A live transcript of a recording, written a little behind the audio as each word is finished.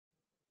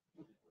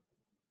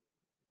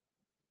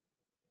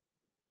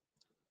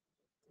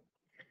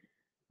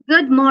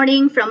Good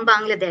morning from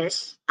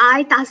Bangladesh.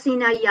 I,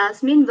 Tasina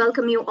Yasmin,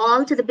 welcome you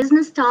all to the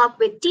Business Talk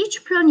with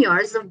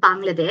Teachpreneurs of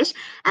Bangladesh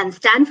and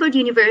Stanford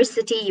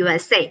University,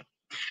 USA.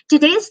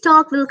 Today's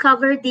talk will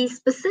cover the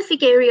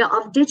specific area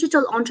of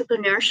digital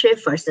entrepreneurship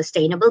for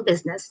sustainable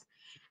business.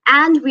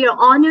 And we are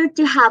honored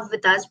to have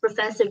with us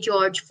Professor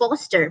George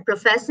Foster,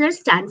 Professor,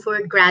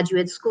 Stanford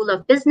Graduate School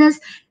of Business,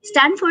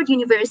 Stanford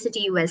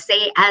University,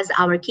 USA, as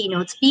our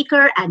keynote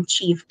speaker and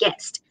chief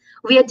guest.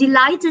 We are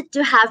delighted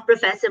to have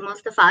Professor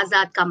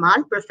Mustafazad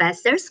Kamal,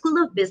 Professor,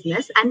 School of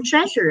Business and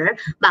Treasurer,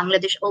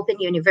 Bangladesh Open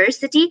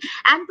University,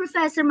 and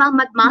Professor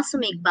Muhammad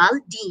Masum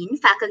Iqbal, Dean,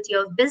 Faculty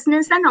of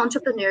Business and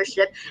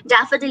Entrepreneurship,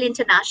 Daffodil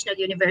International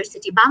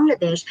University,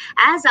 Bangladesh,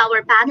 as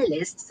our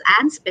panelists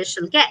and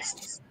special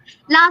guests.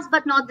 Last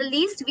but not the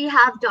least, we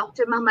have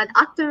Dr. Muhammad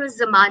Akhtar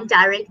Zaman,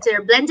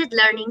 Director, Blended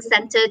Learning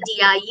Center,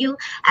 DIU,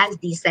 as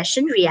the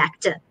session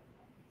reactor.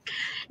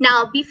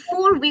 Now,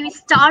 before we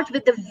start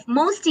with the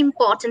most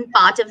important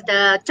part of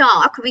the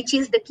talk, which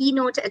is the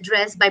keynote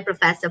address by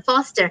Professor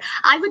Foster,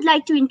 I would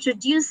like to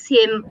introduce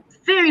him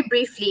very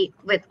briefly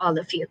with all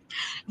of you.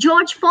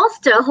 George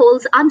Foster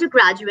holds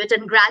undergraduate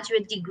and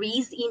graduate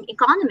degrees in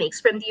economics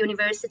from the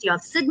University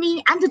of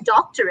Sydney and a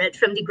doctorate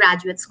from the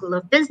Graduate School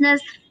of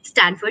Business,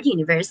 Stanford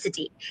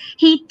University.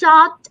 He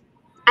taught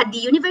at the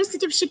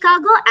University of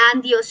Chicago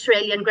and the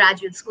Australian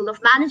Graduate School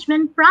of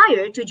Management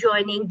prior to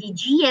joining the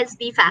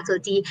GSB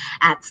faculty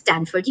at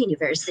Stanford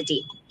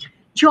University.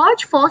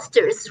 George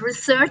Foster's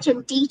research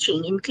and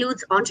teaching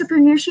includes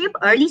entrepreneurship,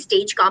 early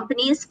stage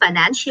companies,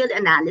 financial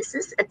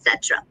analysis,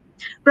 etc.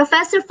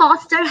 Professor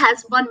Foster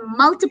has won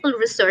multiple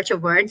research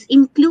awards,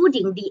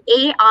 including the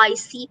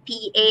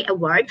AICPA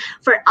Award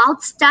for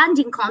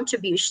Outstanding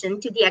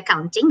Contribution to the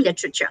Accounting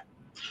Literature.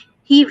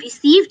 He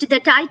received the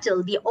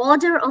title the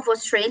Order of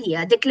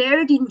Australia,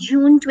 declared in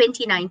June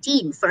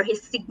 2019, for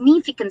his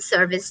significant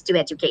service to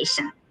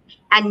education.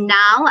 And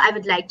now I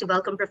would like to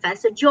welcome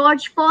Professor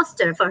George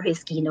Foster for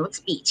his keynote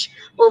speech.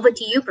 Over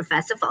to you,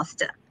 Professor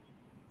Foster.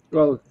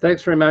 Well,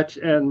 thanks very much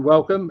and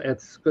welcome.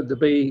 It's good to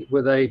be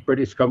with a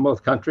British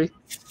Commonwealth country.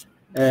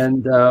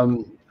 And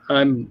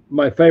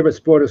my favorite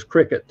sport is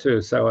cricket too,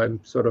 so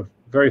I'm sort of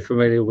very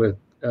familiar with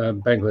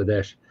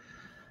Bangladesh.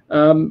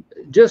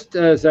 Just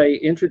as an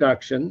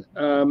introduction,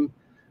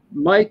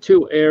 my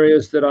two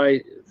areas that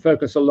I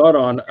focus a lot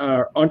on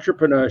are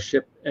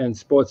entrepreneurship and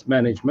sports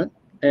management.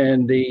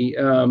 And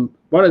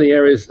one of the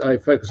areas I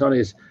focus on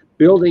is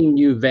building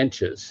new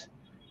ventures.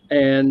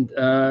 And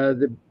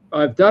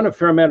I've done a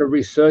fair amount of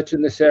research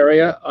in this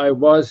area. I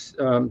was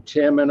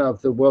chairman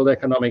of the World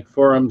Economic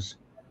Forum's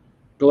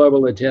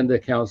Global Agenda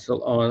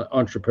Council on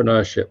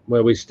Entrepreneurship,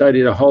 where we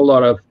studied a whole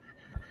lot of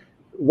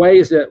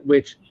ways at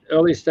which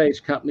early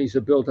stage companies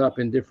are built up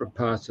in different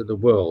parts of the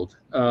world.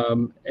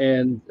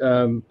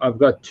 I've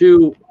got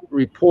two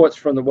reports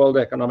from the World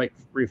Economic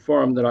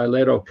Forum that I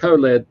led or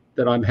co-led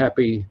that I'm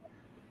happy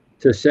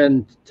to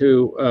send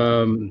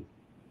to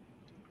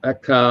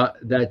Accra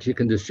that you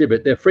can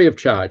distribute. They're free of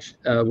charge.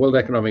 World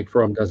Economic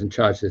Forum doesn't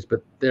charge this,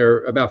 but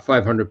they're about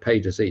 500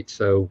 pages each,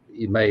 so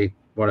you may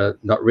want to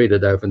not read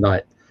it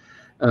overnight.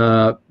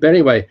 But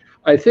anyway,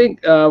 I think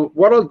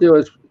what I'll do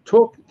is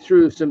talk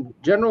through some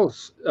general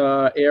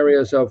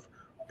areas of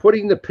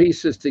putting the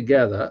pieces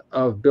together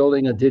of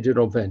building a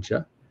digital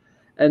venture,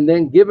 and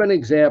then give an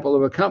example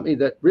of a company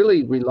that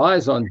really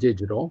relies on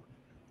digital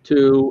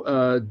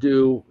to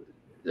do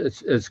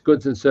its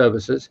goods and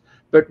services,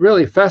 but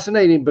really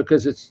fascinating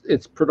because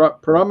its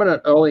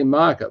predominant early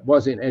market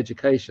was in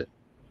education,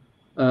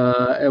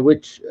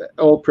 which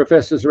all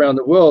professors around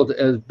the world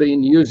have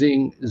been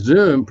using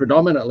Zoom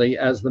predominantly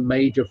as the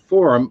major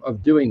forum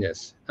of doing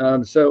this.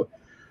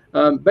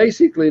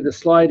 Basically, the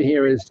slide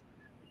here is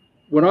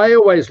when I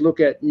always look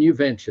at new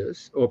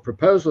ventures or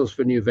proposals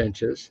for new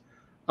ventures,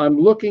 I'm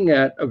looking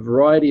at a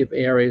variety of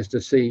areas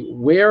to see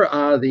where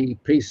are the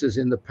pieces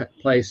in the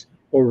place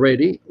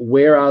already,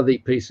 where are the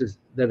pieces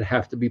that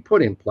have to be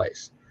put in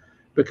place.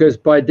 Because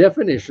by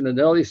definition, an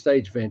early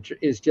stage venture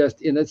is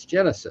just in its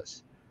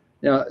genesis.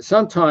 Now,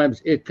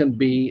 sometimes it can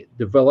be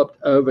developed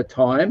over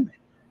time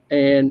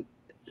and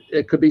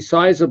it could be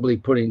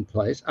sizably put in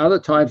place. Other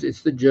times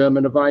it's the germ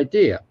of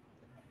idea.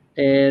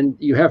 And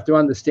you have to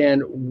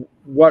understand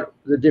what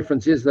the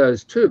difference is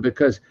those two,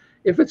 because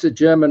if it's a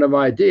germ of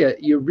idea,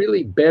 you're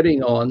really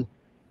betting on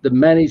the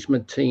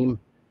management team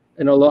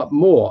and a lot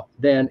more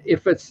than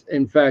if it's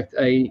in fact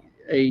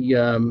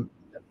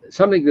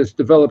something that's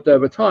developed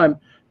over time.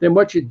 Then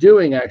what you're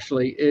doing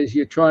actually is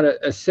you're trying to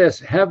assess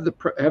have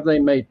they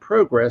made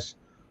progress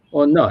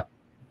or not.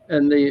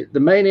 And the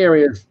main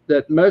areas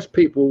that most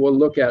people will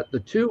look at,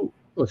 the two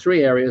or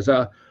three areas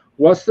are,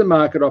 what's the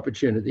market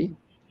opportunity?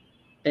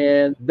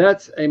 And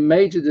that's a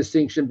major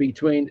distinction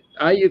between,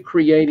 are you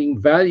creating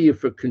value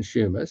for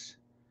consumers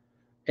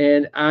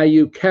and are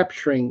you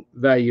capturing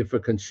value for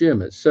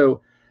consumers? So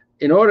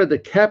in order to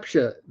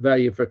capture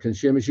value for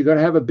consumers, you've got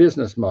to have a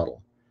business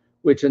model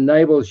which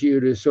enables you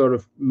to sort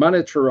of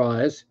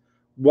monetize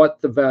what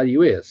the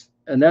value is.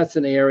 And that's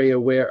an area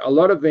where a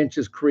lot of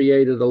ventures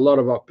created a lot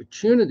of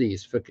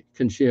opportunities for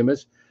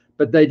consumers,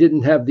 but they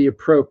didn't have the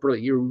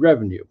appropriate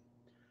revenue.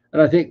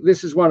 And I think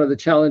this is one of the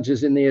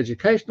challenges in the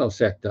educational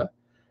sector,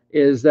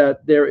 is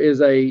that there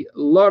is a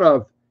lot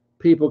of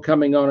people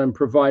coming on and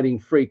providing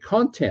free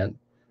content,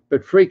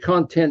 but free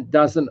content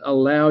doesn't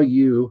allow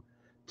you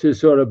to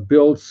sort of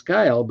build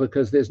scale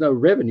because there's no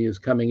revenues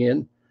coming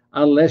in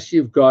unless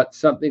you've got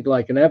something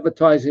like an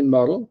advertising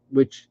model,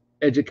 which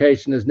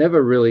education has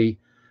never really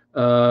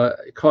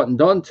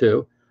cottoned on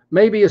to.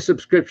 Maybe a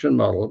subscription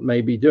model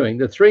may be doing.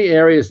 The three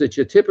areas that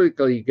you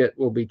typically get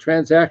will be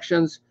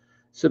transactions,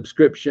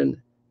 subscription,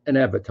 and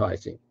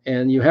advertising.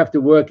 And you have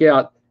to work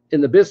out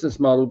in the business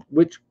model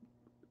which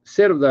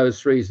set of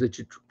those three that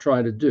you're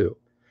trying to do.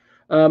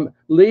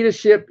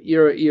 Leadership,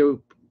 you're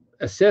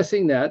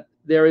assessing that.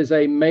 There is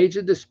a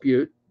major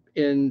dispute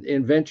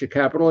in venture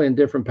capital in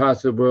different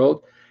parts of the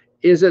world.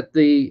 Is it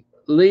the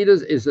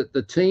leaders, is it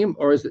the team,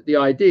 or is it the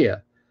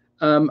idea?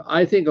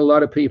 I think a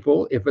lot of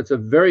people, if it's a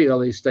very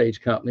early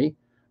stage company,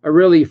 are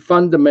really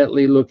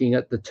fundamentally looking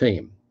at the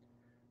team.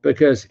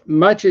 Because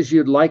much as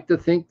you'd like to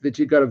think that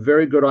you've got a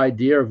very good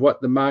idea of what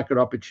the market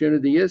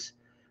opportunity is,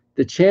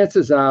 the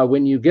chances are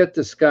when you get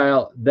to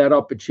scale, that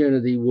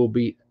opportunity will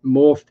be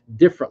morphed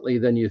differently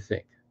than you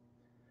think.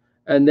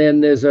 And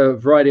then there's a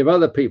variety of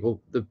other people,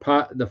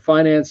 the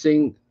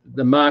financing,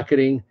 the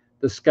marketing,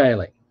 the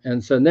scaling.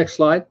 And so next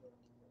slide.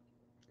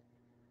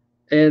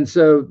 And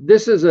so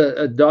this is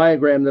a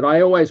diagram that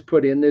I always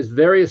put in. There's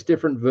various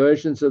different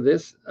versions of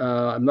this.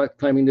 I'm not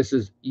claiming this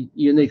is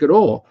unique at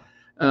all.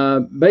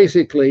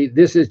 Basically,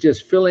 this is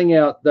just filling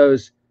out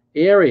those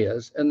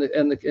areas. And the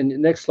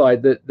next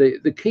slide,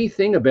 the key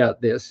thing about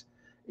this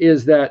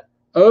is that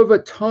over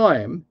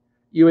time,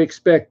 you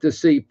expect to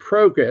see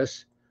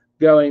progress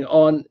going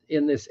on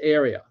in this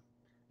area.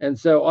 And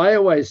so I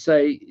always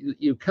say,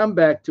 you come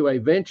back to a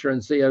venture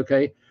and see,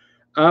 okay,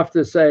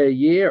 after say a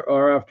year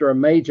or after a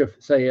major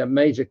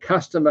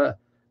customer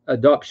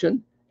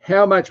adoption,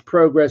 how much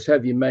progress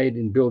have you made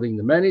in building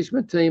the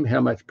management team?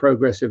 How much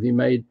progress have you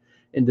made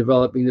in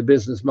developing the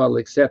business model,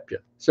 etc.?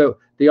 So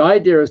the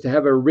idea is to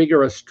have a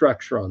rigorous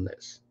structure on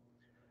this.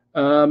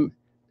 And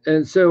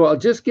so I'll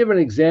just give an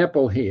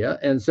example here.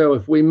 And so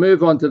if we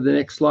move on to the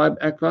next slide,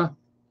 Akbar.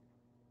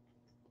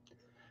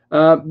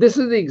 This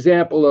is the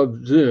example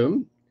of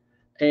Zoom.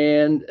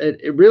 And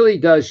it really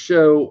does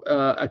show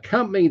a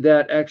company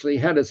that actually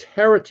had its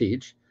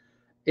heritage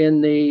in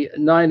the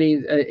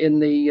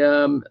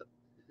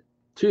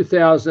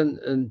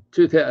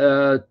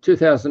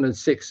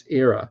 2006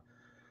 era,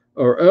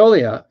 or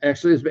earlier.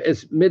 Actually,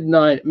 it's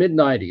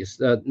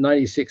mid-90s,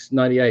 96,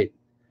 98.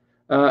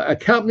 A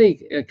company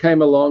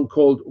came along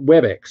called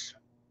WebEx.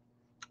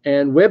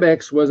 And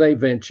WebEx was a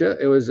venture.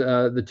 It was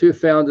the two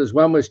founders,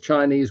 one was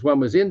Chinese,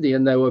 one was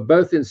Indian. They were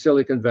both in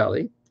Silicon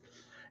Valley.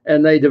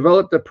 And they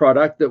developed a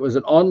product that was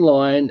an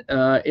online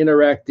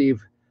interactive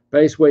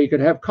base where you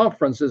could have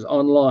conferences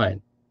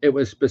online. It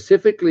was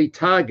specifically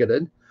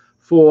targeted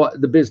for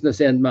the business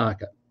end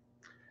market.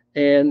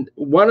 And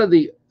one of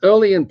the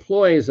early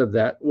employees of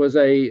that was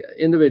an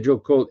individual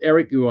called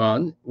Eric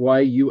Yuan,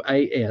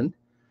 Y-U-A-N,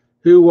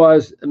 who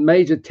was a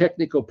major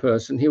technical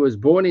person. He was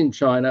born in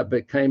China,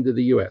 but came to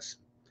the US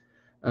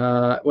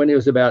when he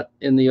was about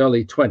in the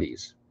early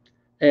 20s.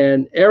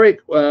 And Eric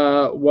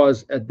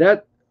was at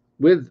that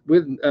with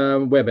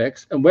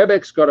WebEx, and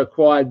WebEx got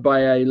acquired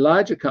by a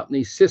larger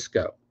company,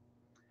 Cisco.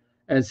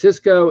 And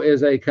Cisco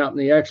is a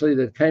company actually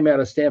that came out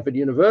of Stanford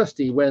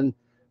University when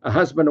a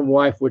husband and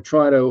wife were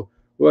trying to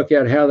work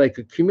out how they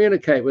could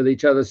communicate with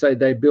each other, so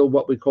they build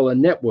what we call a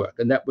network,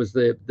 and that was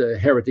the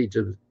heritage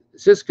of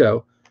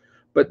Cisco.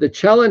 But the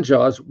challenge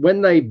was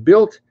when they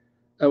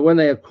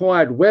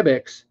acquired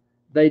WebEx,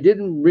 they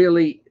didn't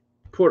really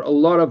put a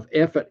lot of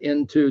effort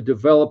into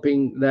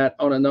developing that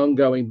on an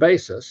ongoing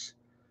basis.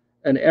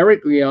 And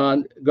Eric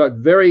Yuan got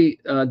very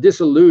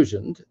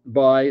disillusioned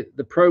by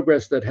the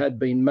progress that had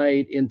been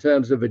made in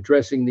terms of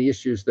addressing the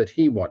issues that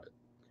he wanted.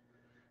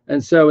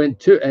 And so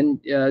do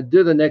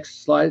the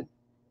next slide,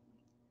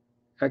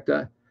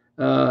 Hector.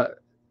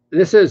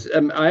 This is,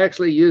 I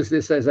actually use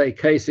this as a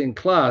case in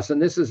class,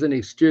 and this is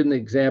a student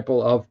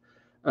example of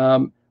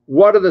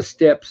what are the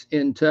steps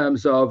in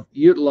terms of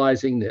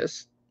utilizing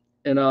this.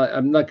 And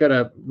I'm not going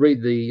to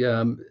read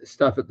the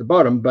stuff at the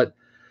bottom, but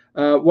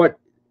what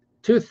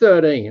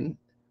 2013,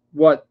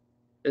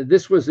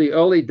 this was the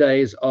early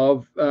days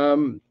of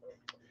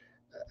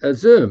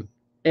Zoom,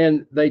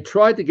 and they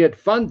tried to get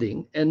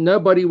funding and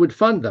nobody would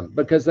fund them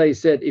because they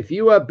said, if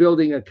you are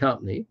building a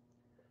company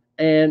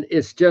and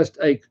it's just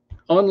a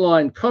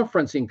online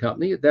conferencing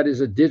company, that is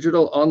a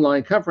digital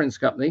online conference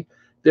company,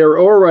 there are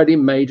already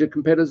major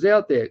competitors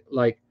out there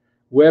like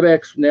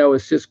WebEx, now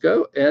is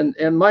Cisco, and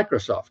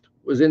Microsoft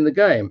was in the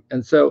game.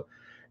 And so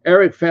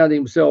Eric found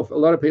himself, a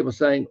lot of people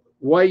saying,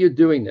 why are you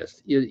doing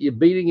this? You're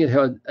beating your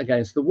head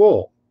against the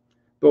wall.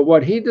 But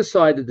what he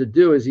decided to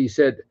do is he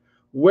said,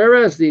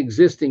 whereas the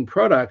existing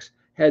products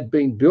had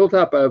been built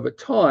up over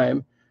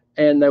time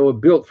and they were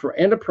built for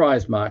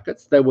enterprise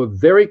markets, they were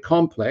very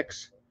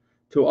complex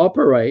to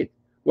operate.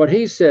 What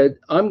he said,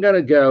 I'm going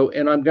to go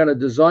and I'm going to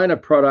design a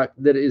product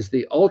that is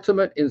the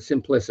ultimate in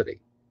simplicity.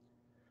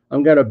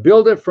 I'm going to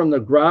build it from the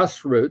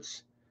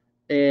grassroots.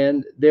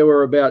 And there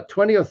were about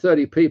 20 or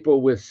 30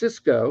 people with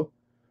Cisco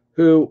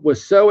who were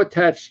so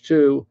attached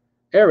to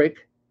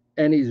Eric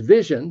and his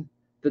vision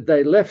that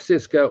they left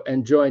Cisco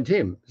and joined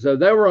him. So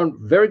they were on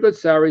very good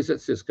salaries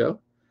at Cisco.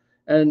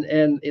 And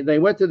they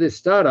went to this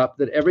startup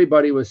that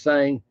everybody was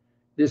saying,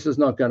 this is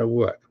not going to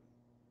work.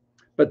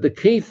 But the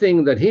key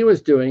thing that he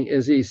was doing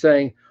is he's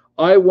saying,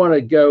 I want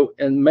to go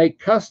and make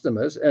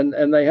customers.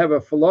 And they have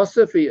a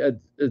philosophy at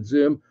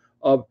Zoom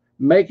of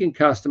making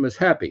customers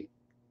happy.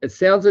 It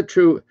sounds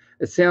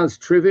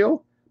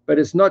trivial, but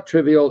it's not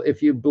trivial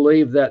if you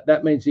believe that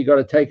that means you got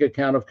to take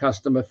account of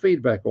customer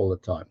feedback all the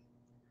time.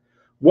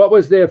 What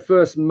was their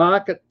first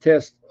market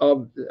test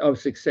of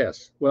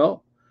success?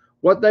 Well,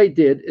 what they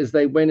did is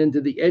they went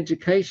into the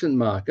education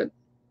market,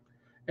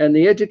 and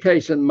the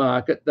education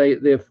market,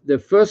 their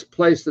first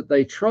place that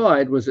they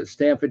tried was at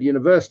Stanford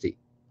University.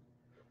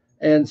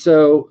 And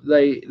so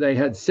they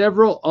had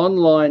several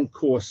online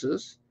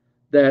courses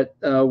that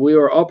we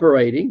were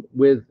operating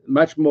with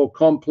much more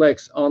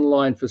complex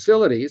online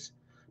facilities.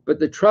 But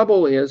the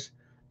trouble is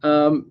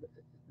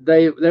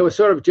they were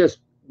sort of just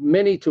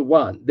many to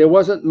one. There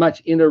wasn't much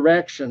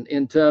interaction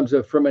in terms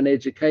of from an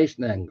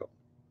education angle.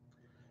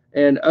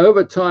 And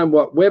over time,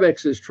 what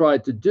WebEx has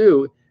tried to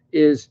do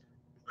is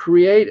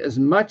create as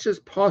much as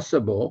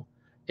possible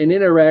an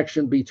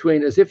interaction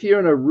between, as if you're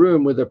in a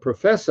room with a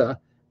professor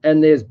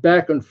and there's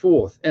back and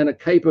forth, and a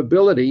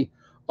capability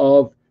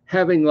of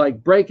having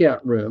like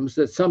breakout rooms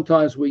that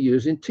sometimes we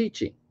use in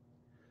teaching.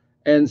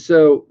 And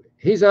so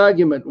his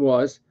argument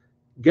was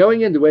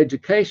going into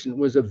education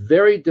was a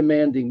very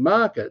demanding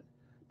market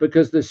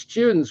because the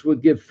students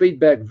would give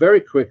feedback very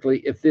quickly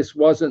if this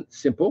wasn't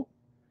simple.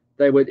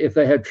 They would, if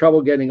they had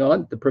trouble getting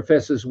on, the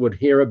professors would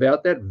hear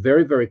about that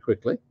very, very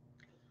quickly.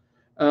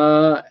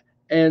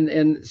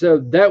 And so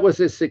that was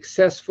a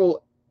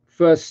successful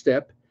first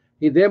step.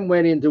 He then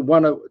went into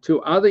one or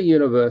two other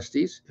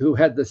universities who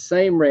had the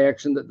same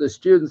reaction, that the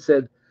students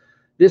said,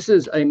 this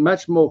is a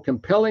much more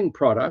compelling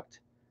product.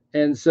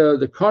 And so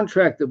the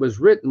contract that was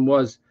written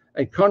was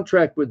a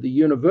contract with the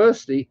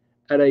university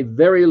at a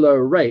very low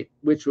rate,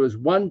 which was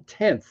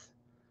 1/10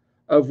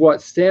 of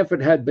what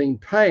Stanford had been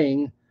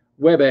paying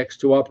WebEx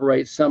to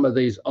operate some of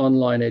these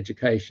online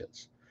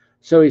educations.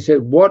 So he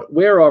said, what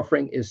we're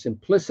offering is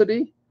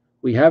simplicity.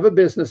 We have a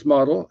business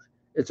model.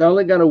 It's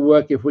only going to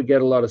work if we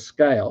get a lot of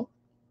scale.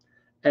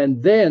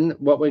 And then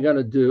what we're going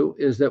to do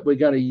is that we're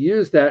going to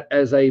use that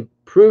as a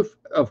proof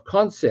of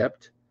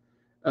concept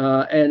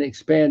and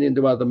expand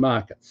into other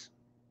markets.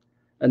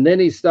 And then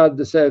he started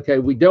to say, okay,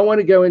 we don't want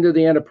to go into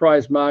the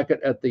enterprise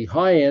market at the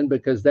high end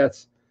because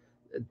that's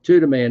too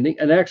demanding.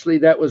 And actually,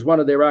 that was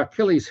one of their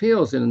Achilles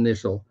heels in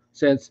initial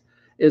sense,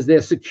 is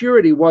their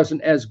security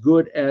wasn't as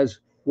good as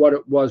what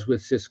it was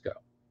with Cisco.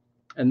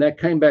 And that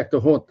came back to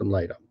haunt them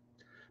later.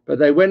 But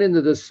they went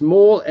into the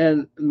small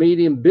and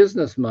medium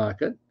business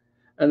market,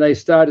 and they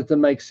started to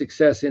make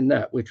success in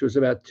that, which was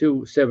about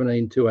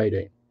 2017,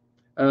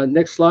 2018.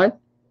 Next slide.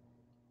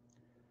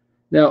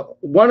 Now,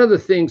 one of the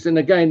things, and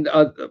again,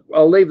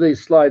 I'll leave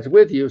these slides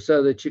with you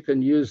so that you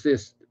can use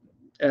this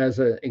as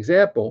an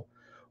example.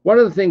 One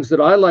of the things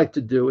that I like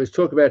to do is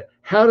talk about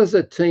how does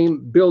a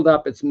team build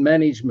up its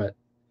management?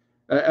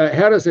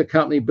 How does a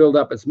company build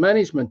up its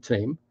management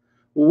team?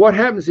 Well, what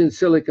happens in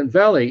Silicon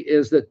Valley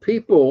is that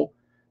people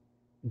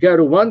go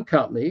to one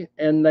company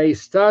and they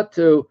start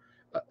to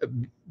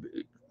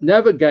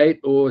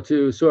navigate or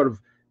to sort of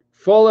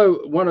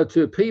follow one or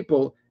two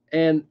people.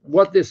 And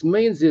what this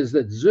means is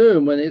that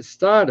Zoom, when it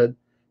started,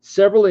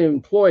 several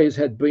employees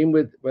had been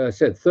with, well, I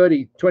said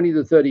 20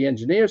 to 30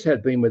 engineers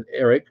had been with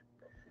Eric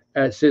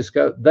at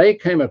Cisco. They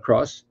came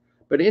across,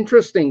 but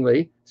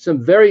interestingly,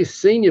 some very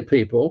senior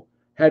people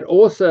had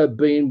also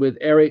been with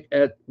Eric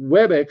at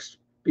WebEx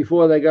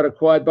before they got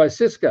acquired by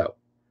Cisco.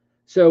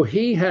 So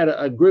he had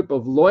a group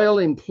of loyal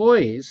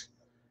employees,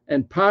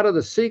 and part of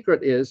the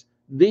secret is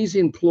these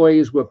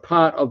employees were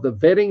part of the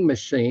vetting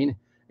machine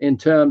in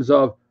terms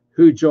of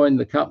who joined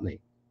the company.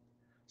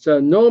 So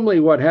normally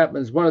what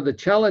happens, one of the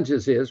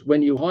challenges is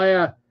when you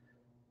hire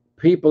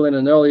people in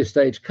an early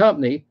stage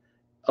company,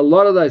 a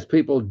lot of those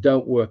people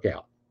don't work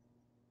out.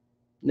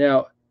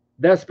 Now,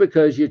 that's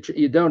because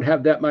you don't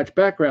have that much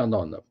background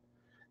on them.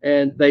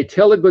 And they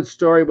tell a good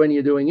story when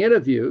you're doing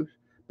interviews,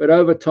 but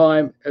over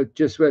time, it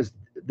just was,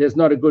 there's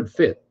not a good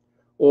fit,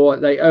 or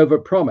they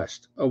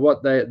overpromised or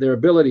what their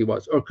ability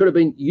was, or it could have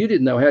been you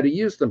didn't know how to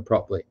use them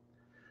properly.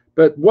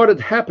 But what had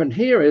happened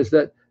here is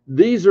that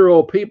these are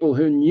all people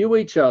who knew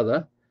each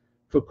other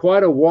for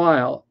quite a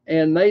while,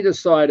 and they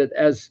decided,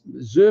 as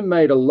Zoom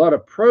made a lot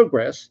of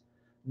progress,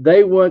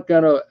 they weren't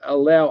going to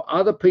allow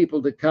other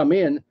people to come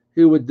in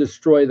who would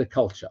destroy the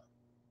culture.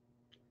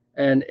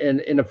 And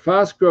in a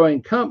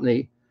fast-growing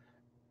company,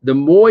 the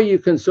more you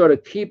can sort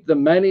of keep the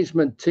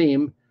management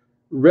team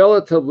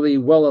relatively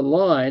well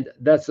aligned,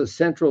 that's a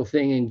central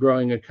thing in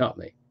growing a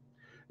company.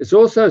 It's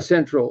also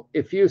central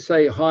if you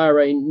say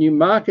hire a new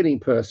marketing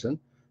person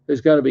who's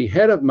going to be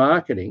head of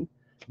marketing,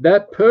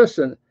 that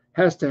person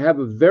has to have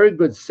a very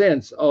good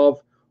sense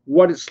of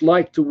what it's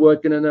like to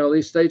work in an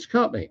early stage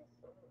company.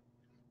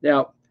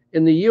 Now,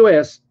 in the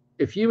US,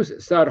 if you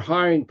start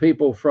hiring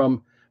people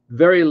from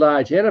very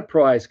large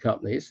enterprise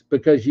companies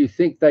because you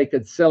think they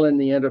could sell in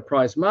the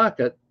enterprise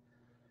market,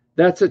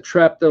 that's a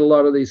trap that a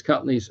lot of these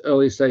companies,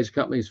 early stage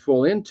companies,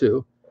 fall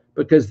into,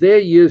 because they're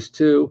used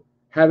to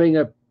having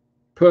a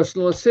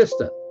personal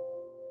assistant.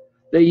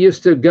 They're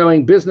used to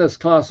going business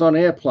class on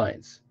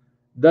airplanes,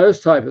 those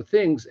type of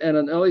things, and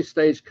an early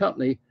stage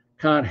company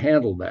can't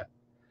handle that.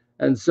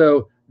 And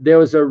so there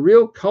was a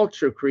real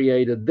culture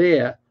created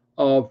there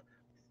of,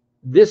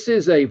 this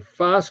is a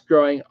fast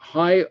growing,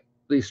 highly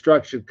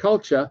structured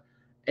culture,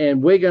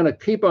 and we're going to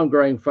keep on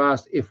growing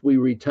fast if we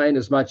retain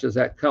as much as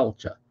that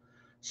culture.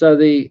 So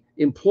the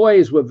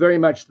employees were very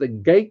much the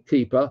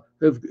gatekeeper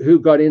who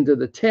got into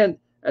the tent,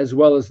 as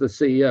well as the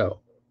CEO.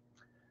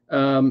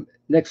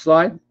 Next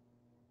slide.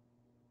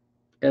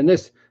 And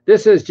this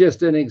is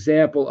just an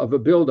example of a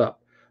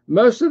buildup.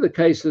 Most of the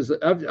cases,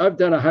 I've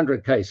done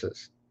 100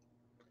 cases,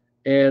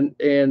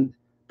 and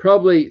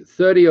probably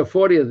 30 or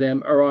 40 of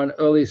them are on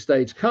early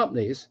stage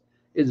companies.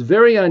 It's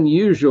very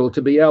unusual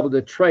to be able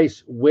to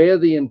trace where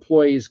the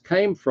employees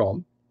came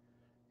from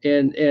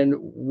and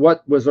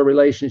what was a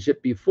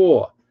relationship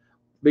before.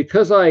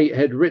 Because I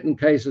had written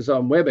cases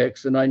on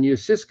WebEx and I knew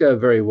Cisco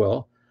very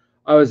well,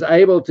 I was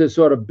able to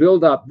sort of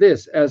build up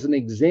this as an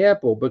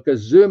example,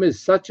 because Zoom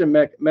is such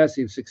a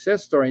massive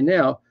success story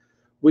now.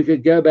 We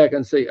could go back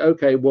and say,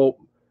 okay, well,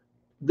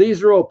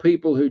 these are all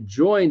people who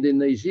joined in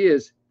these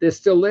years. They're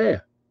still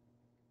there.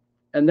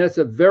 And that's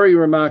a very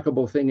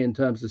remarkable thing in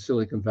terms of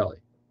Silicon Valley.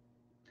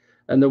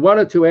 And the one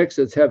or two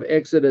exits have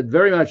exited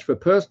very much for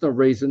personal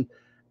reason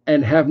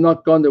and have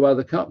not gone to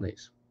other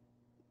companies.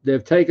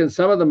 They've taken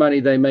some of the money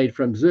they made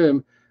from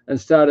Zoom and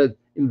started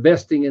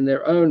investing in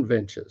their own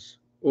ventures,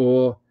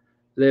 or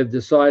they've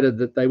decided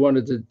that they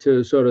wanted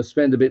to sort of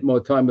spend a bit more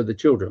time with the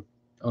children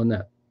on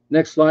that.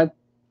 Next slide.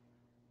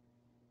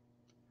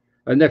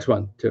 Next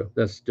one too.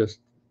 That's just,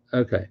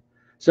 okay.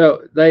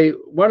 So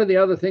one of the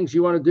other things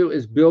you want to do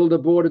is build a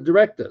board of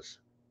directors.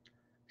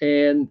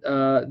 And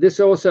this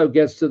also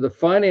gets to the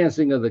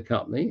financing of the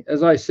company.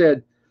 As I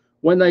said,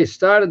 when they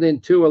started in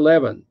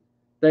 2011,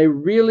 they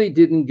really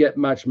didn't get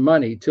much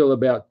money till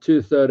about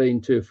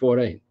 2013,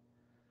 2014.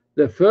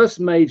 The first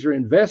major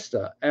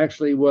investor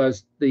actually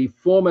was the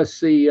former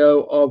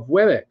CEO of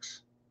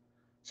WebEx.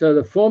 So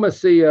the former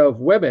CEO of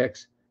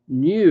WebEx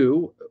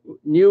knew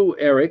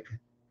Eric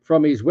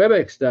from his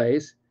WebEx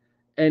days,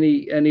 and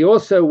he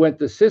also went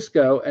to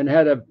Cisco and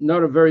had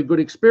not a very good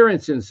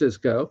experience in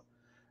Cisco.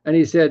 And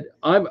he said,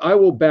 I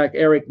will back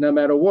Eric no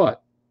matter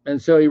what.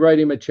 And so he wrote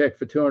him a check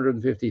for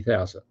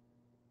 $250,000.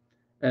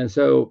 And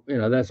so,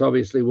 that's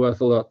obviously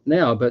worth a lot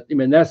now. But I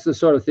mean, that's the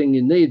sort of thing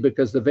you need,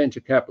 because the venture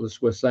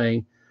capitalists were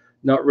saying,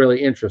 not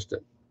really interested.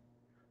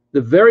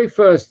 The very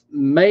first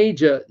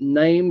major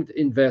named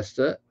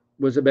investor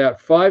was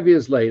about 5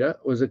 years later,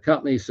 was a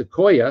company,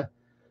 Sequoia,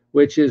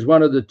 which is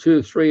one of the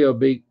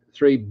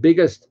three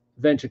biggest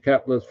venture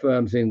capitalist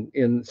firms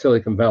in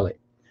Silicon Valley.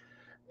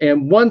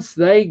 And once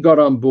they got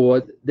on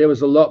board, there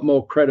was a lot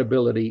more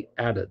credibility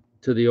added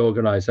to the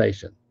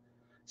organization.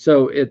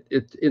 So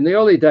in the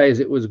early days,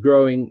 it was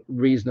growing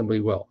reasonably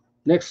well.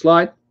 Next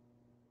slide.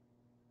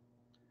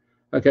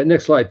 Okay,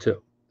 next slide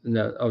too.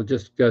 No, I'll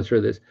just go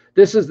through this.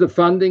 This is the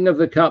funding of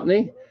the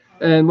company.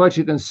 And what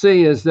you can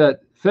see is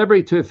that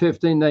February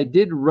 2015, they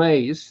did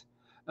raise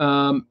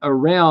a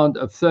round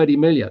of 30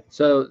 million.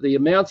 So the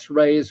amounts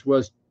raised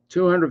was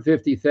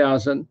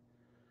 250,000.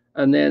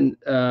 And then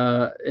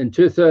in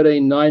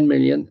 2013, 9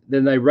 million.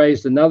 Then they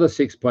raised another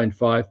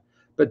 6.5.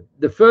 But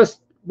the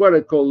first, what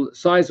I call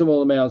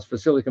sizable amounts for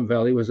Silicon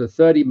Valley, was a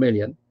 30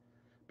 million.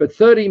 But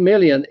 30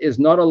 million is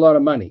not a lot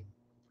of money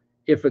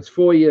if it's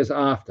 4 years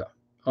after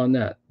on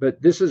that.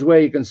 But this is where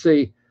you can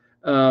see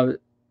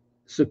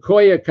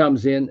Sequoia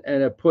comes in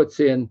and it puts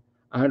in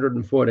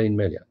 114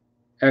 million.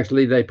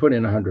 Actually, they put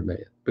in 100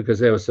 million because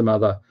there were some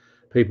other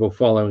people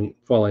following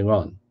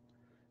on.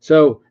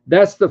 So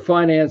that's the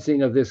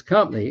financing of this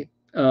company.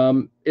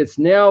 It's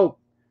now,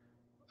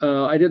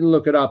 I didn't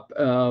look it up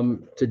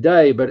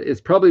today, but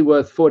it's probably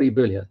worth 40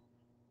 billion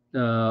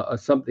or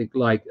something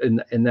like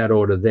in that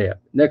order there.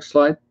 Next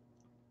slide.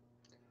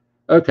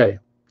 Okay.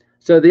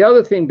 So the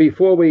other thing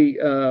before we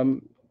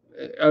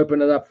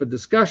open it up for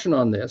discussion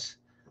on this,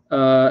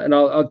 and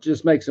I'll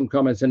just make some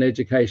comments on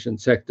education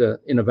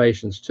sector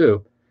innovations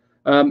too.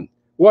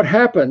 What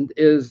happened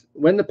is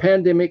when the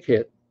pandemic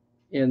hit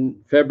in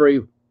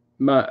February,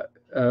 March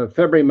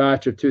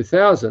of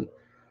 2000,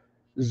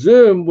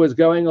 Zoom was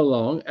going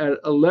along at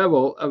a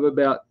level of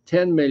about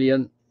 10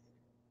 million,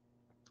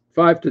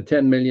 5 to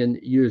 10 million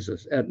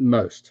users at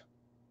most.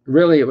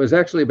 Really, it was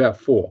actually about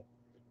 4.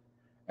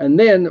 And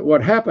then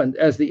what happened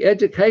as the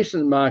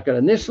education market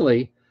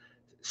initially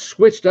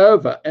switched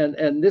over,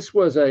 and this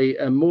was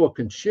a more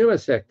consumer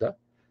sector,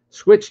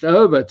 switched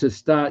over to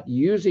start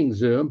using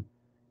Zoom,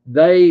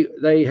 they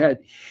had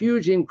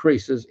huge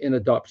increases in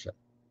adoption.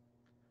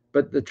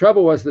 But the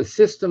trouble was the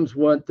systems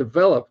weren't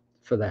developed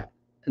for that.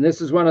 And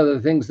this is one of the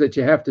things that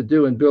you have to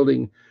do in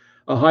building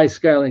a high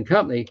scaling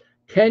company,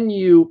 can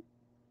you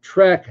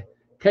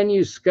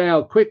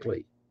scale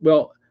quickly?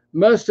 Well,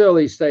 most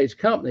early stage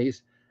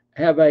companies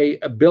have a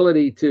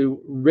ability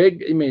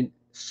to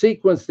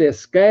sequence their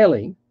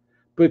scaling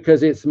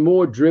because it's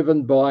more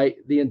driven by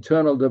the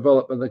internal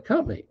development of the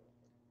company.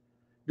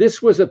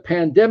 This was a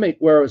pandemic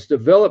where it was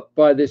developed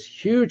by this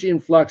huge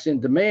influx in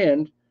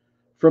demand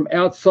from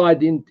outside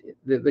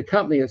the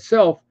company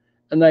itself,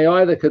 and they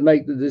either could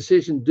make the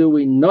decision, do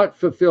we not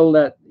fulfill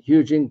that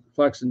huge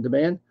influx in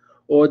demand,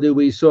 or do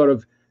we sort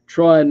of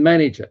try and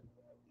manage it?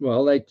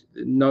 Well,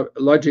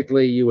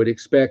 logically, you would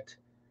expect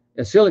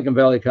a Silicon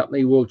Valley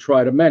company will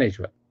try to manage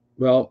it.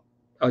 Well,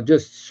 I'll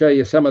just show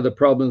you some of the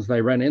problems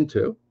they ran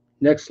into.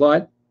 Next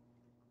slide.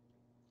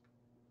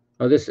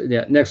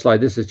 Next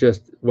slide. This is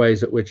just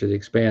ways at which it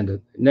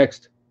expanded.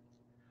 Next.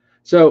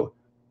 So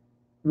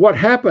what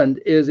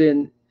happened is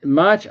in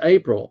March,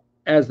 April,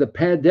 as the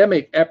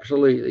pandemic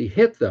absolutely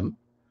hit them,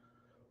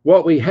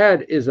 what we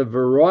had is a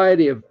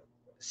variety of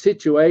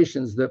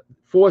situations that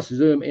forced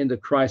Zoom into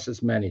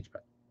crisis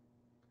management.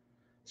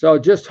 So I'll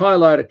just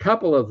highlight a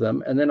couple of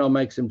them, and then I'll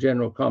make some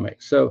general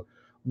comments. So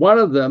one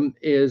of them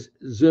is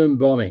Zoom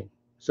bombing.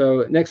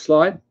 So next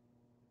slide.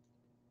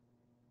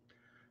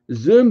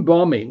 Zoom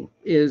bombing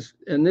is,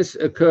 and this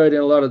occurred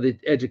in a lot of the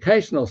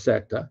educational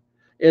sector,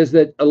 is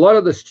that a lot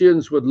of the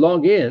students would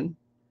log in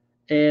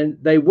and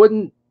they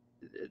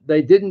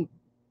didn't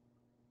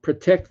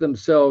protect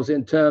themselves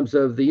in terms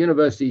of the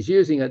universities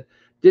using it,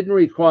 didn't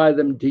require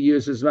them to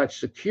use as much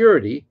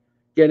security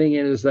getting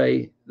in as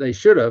they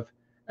should have.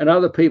 And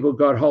other people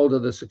got hold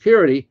of the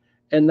security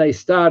and they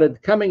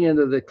started coming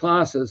into the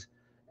classes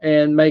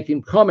and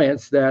making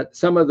comments that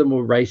some of them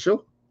were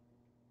racial.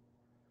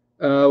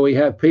 We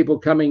have people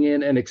coming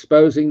in and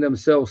exposing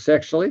themselves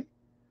sexually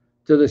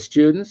to the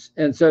students.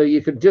 And so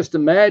you could just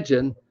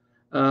imagine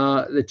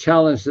the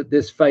challenge that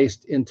this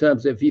faced in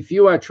terms of if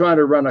you are trying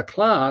to run a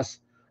class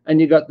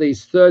and you got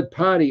these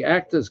third-party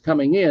actors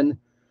coming in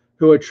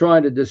who are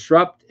trying to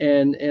disrupt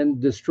and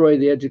destroy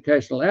the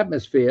educational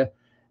atmosphere,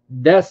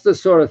 that's the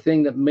sort of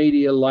thing that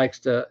media likes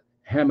to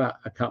hammer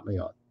a company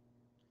on.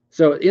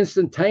 So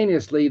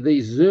instantaneously,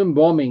 these Zoom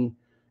bombing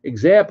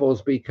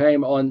examples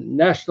became on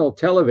national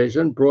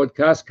television,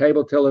 broadcast,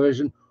 cable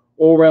television,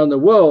 all around the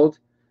world.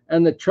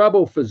 And the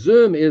trouble for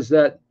Zoom is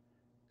that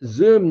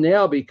Zoom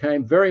now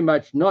became very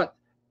much not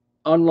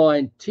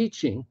online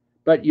teaching,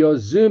 but you're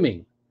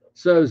Zooming.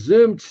 So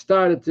Zoom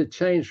started to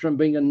change from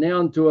being a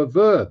noun to a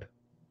verb.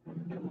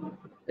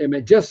 I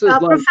mean, just as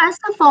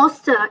Professor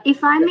Foster,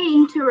 if I may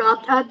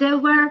interrupt, there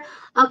were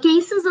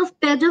cases of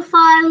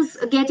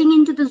pedophiles getting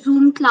into the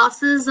Zoom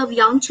classes of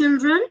young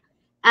children,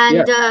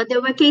 and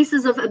there were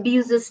cases of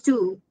abuses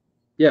too.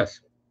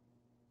 Yes.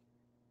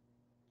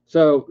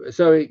 So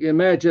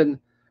imagine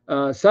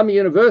some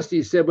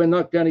universities said we're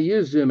not going to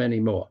use Zoom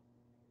anymore,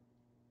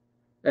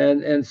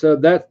 and so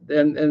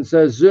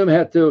Zoom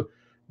had to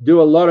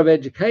do a lot of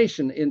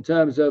education in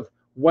terms of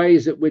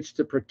ways at which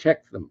to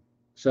protect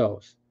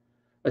themselves.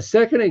 A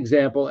second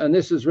example, and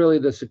this is really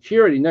the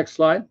security. Next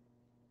slide.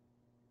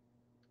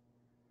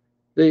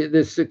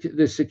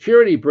 The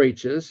security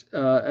breaches,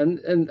 and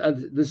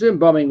the Zoom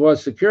bombing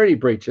was security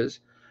breaches,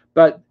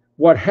 but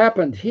what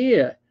happened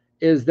here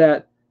is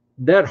that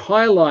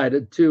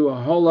highlighted to a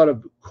whole lot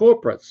of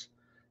corporates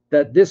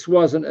that this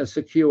wasn't a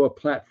secure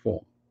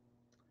platform.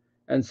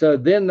 And so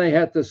then they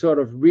had to sort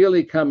of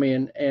really come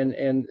in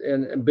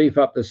and beef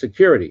up the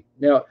security.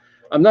 Now,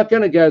 I'm not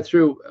going to go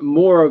through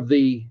more of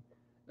the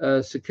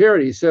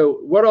security. So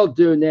what I'll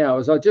do now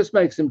is I'll just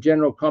make some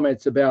general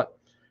comments about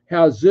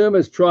how Zoom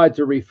has tried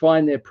to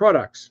refine their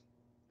products.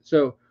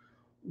 So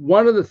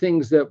one of the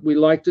things that we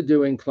like to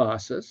do in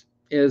classes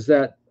is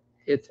that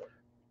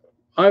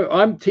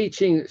I'm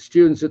teaching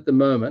students at the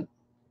moment,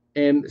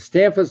 and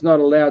Stanford's not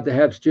allowed to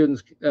have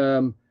students.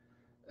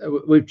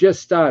 We've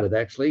just started,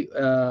 actually.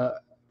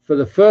 For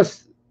the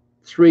first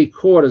 3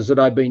 quarters that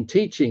I've been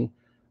teaching,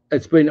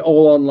 it's been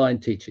all online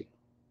teaching,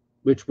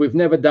 which we've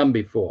never done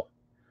before.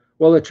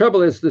 Well, the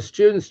trouble is the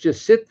students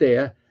just sit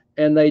there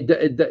and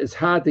it's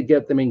hard to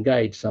get them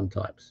engaged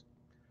sometimes.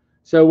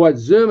 So what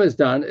Zoom has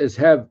done is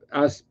have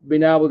us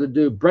been able to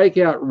do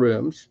breakout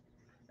rooms.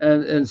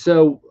 And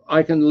so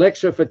I can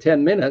lecture for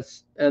 10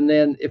 minutes. And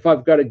then if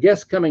I've got a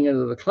guest coming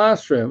into the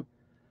classroom,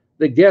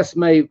 the guest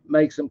may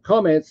make some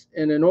comments.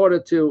 And in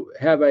order to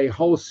have a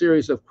whole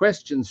series of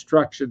questions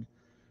structured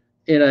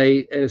in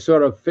a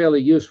sort of fairly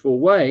useful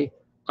way,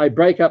 I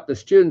break up the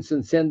students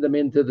and send them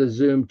into the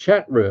Zoom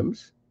chat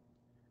rooms.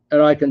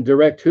 And I can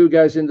direct who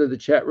goes into the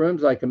chat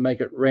rooms. I can make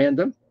it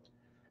random.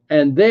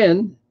 And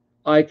then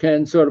I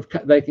can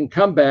they can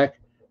come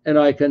back and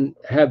I can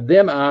have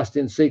them asked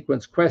in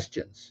sequence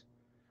questions.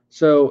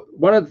 So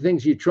one of the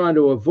things you're trying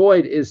to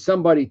avoid is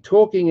somebody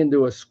talking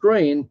into a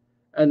screen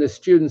and the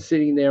student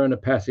sitting there in a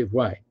passive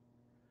way.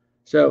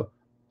 So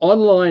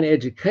online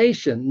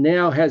education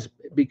now has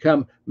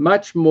become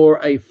much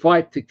more a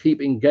fight to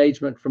keep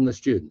engagement from the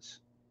students.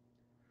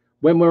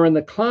 When we're in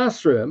the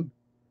classroom,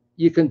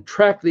 you can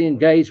track the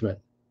engagement.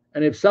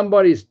 And if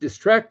somebody's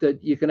distracted,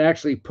 you can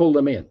actually pull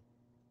them in.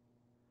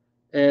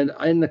 And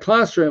in the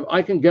classroom,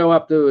 I can go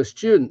up to a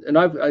student, and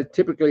I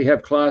typically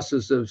have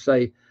classes of,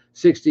 say,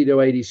 60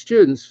 to 80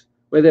 students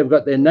where they've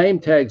got their name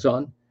tags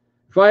on.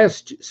 If I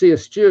see a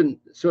student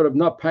sort of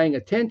not paying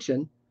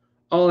attention,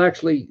 I'll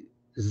actually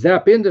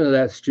zap into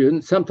that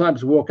student,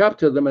 sometimes walk up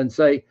to them and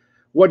say,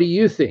 what do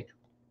you think?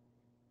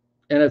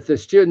 And if the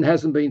student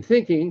hasn't been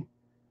thinking,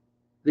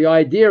 the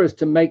idea is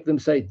to make them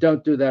say,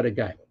 don't do that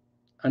again.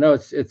 I know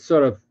it's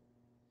sort of,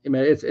 I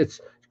mean,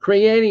 it's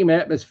creating an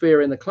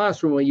atmosphere in the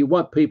classroom where you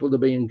want people to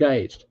be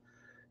engaged.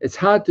 It's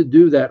hard to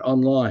do that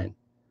online.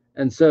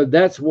 And so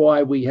that's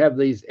why we have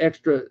these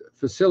extra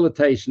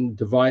facilitation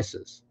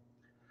devices.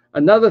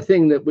 Another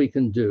thing that we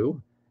can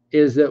do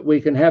is that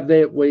we can have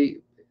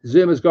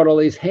Zoom has got all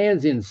these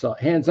hands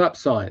up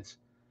signs.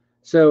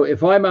 So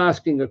if I'm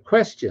asking a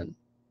question,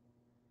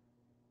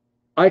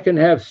 I can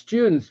have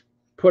students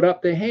put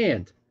up their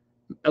hand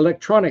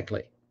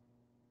electronically.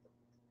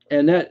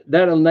 And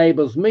that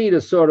enables me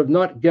to sort of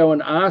not go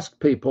and ask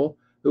people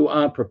who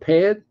aren't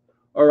prepared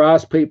or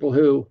ask people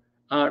who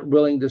aren't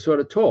willing to sort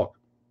of talk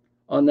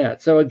on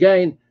that. So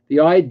again, the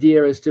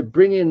idea is to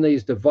bring in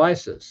these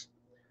devices.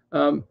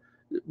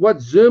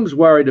 What Zoom's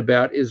worried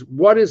about is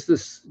what is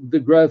the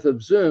growth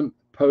of Zoom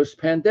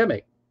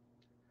post-pandemic.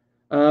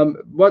 One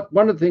of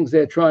the things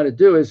they're trying to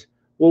do is,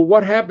 well,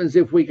 what happens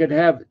if we could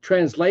have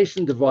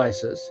translation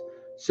devices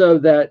so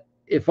that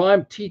if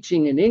I'm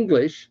teaching in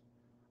English,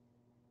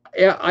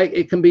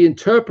 it can be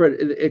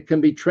interpreted, it can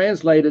be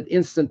translated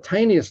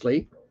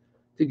instantaneously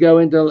to go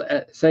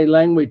into, say,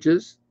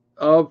 languages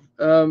of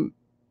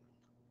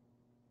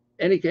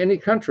any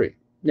country.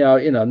 Now,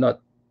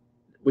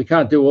 we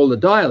can't do all the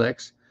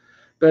dialects,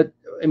 but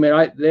I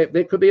mean,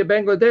 there could be a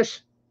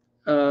Bangladesh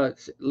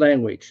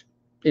language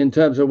in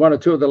terms of one or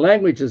two of the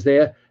languages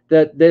there,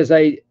 that there's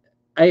a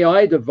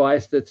AI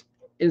device that's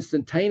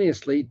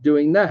instantaneously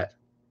doing that.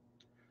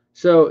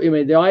 So, I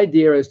mean, the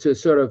idea is to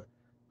sort of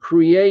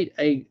create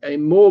a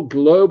more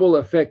global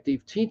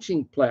effective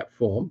teaching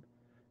platform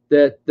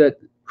that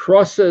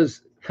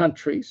crosses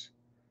countries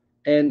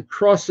and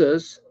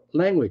crosses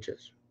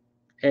languages.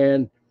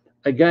 And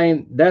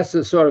again, that's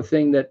the sort of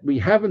thing that we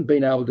haven't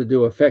been able to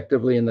do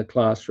effectively in the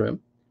classroom.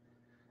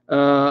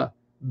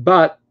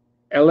 But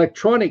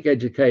electronic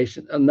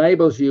education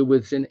enables you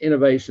with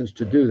innovations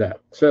to do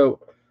that.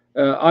 So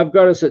I've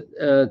got us at,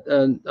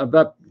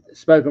 I've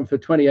spoken for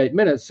 28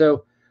 minutes.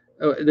 So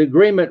the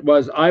agreement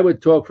was I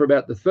would talk for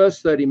about the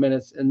first 30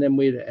 minutes, and then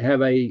we'd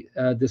have a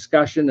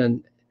discussion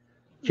and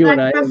Q&A.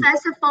 But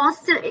Professor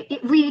Foster,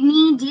 we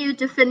need you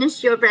to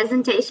finish your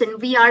presentation.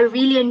 We are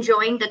really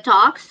enjoying the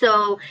talk.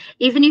 So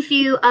even if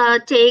you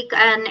take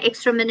an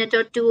extra minute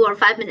or 2 or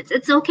 5 minutes,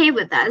 it's okay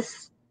with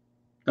us.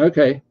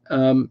 Okay.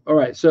 All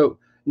right. So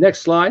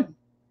next slide.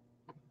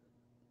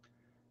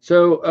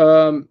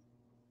 So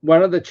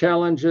one of the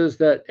challenges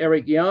that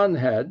Eric Yan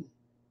had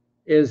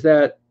is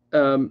that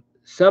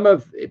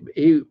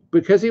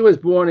because he was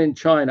born in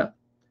China,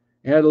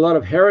 he had a lot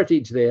of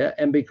heritage there,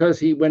 and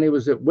because when he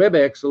was at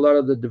WebEx, a lot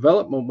of the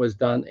development was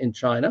done in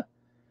China,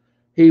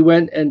 he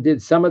went and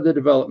did some of the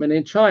development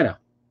in China.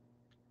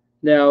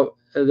 Now,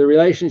 the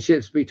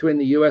relationships between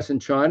the US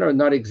and China are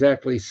not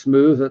exactly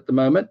smooth at the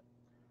moment,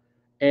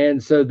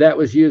 and so that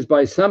was used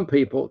by some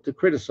people to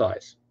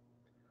criticize.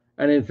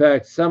 And in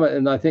fact,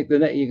 and I think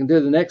you can do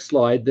the next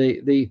slide.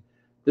 The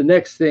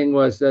next thing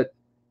was that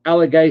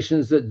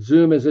allegations that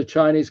Zoom is a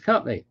Chinese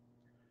company.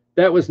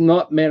 That was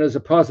not meant as a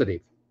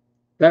positive.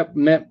 That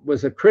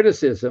was a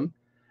criticism.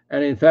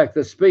 And in fact,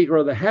 the Speaker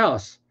of the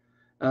House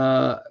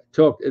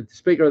the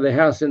Speaker of the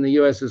House in the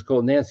US is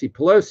called Nancy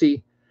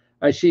Pelosi.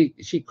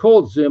 She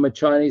called Zoom a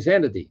Chinese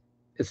entity.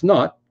 It's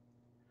not.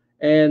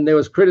 And there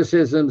was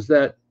criticisms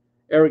that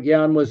Eric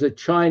Yan was a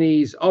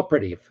Chinese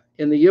operative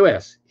in the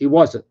US. He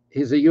wasn't.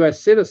 He's a US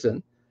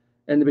citizen.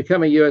 And to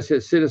become a US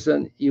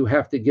citizen, you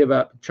have to give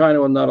up. China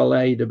will not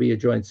allow you to be a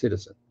joint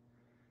citizen.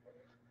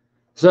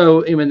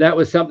 So, I mean, that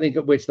was something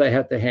which they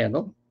had to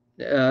handle.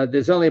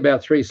 There's only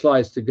about 3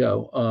 slides to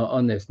go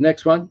on this.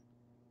 Next one.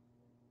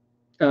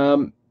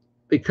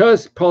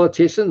 Because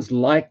politicians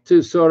like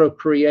to sort of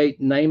create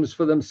names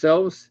for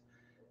themselves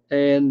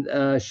and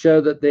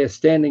show that they're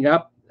standing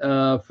up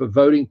for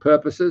voting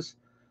purposes,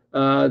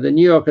 the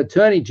New York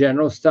Attorney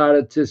General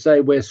started to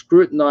say, we're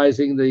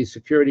scrutinizing the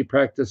security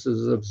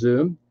practices of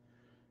Zoom.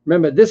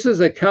 Remember, this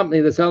is a company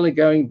that's only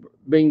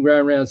being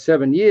around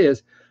 7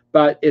 years,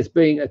 but it's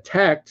being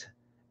attacked.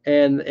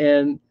 And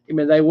I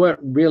mean, they weren't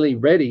really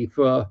ready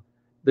for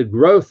the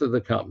growth of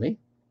the company,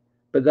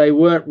 but they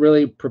weren't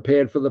really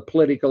prepared for the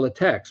political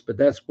attacks. But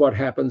that's what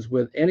happens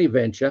with any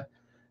venture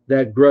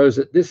that grows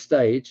at this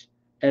stage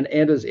and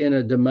enters in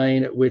a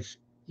domain at which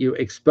you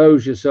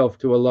expose yourself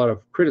to a lot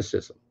of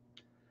criticism.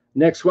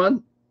 Next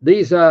one.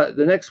 The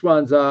next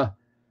ones are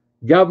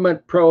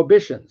government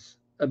prohibitions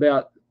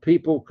about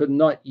people could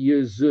not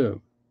use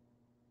Zoom,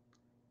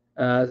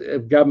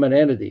 government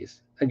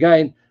entities.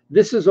 Again,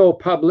 this is all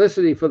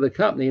publicity for the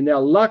company. Now,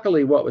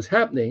 luckily, what was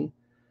happening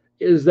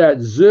is that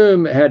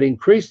Zoom had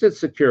increased its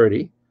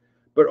security,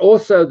 but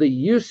also the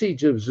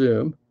usage of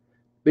Zoom,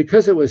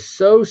 because it was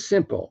so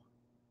simple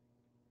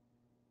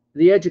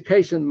the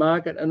education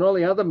market and all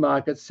the other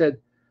markets said,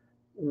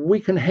 we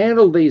can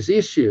handle these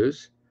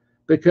issues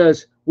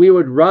because we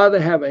would rather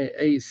have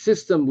a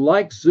system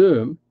like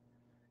Zoom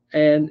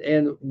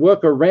and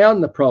work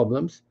around the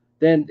problems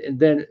than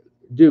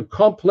do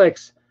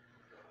complex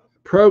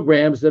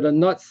programs that are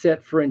not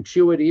set for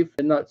intuitive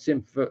and not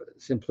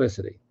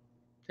simplicity.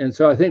 And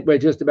so I think we're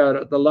just about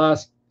at the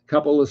last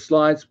couple of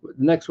slides.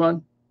 Next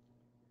one.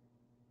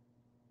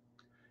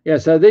 Yeah,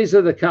 so these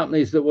are the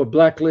companies that were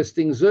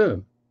blacklisting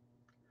Zoom.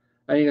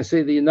 And you can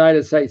see the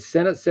United States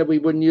Senate said we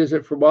wouldn't use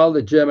it for a while.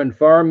 The German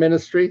Foreign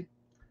Ministry,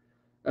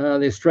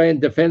 the Australian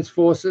Defence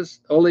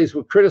Forces, all these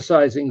were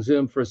criticizing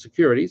Zoom for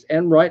securities,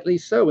 and rightly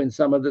so in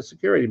some of the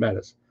security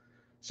matters.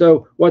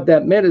 So what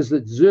that meant is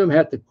that Zoom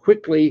had to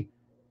quickly,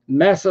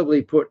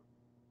 massively put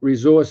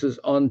resources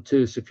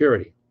onto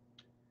security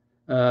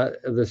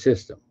of the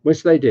system,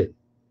 which they did.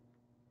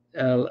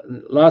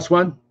 Last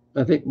one.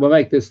 I think we'll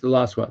make this the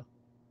last one.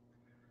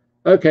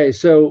 Okay,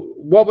 so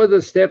what were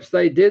the steps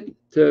they did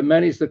to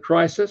manage the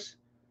crisis?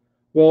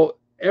 Well,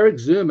 Eric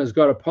Zoom has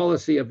got a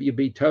policy of you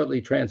be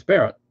totally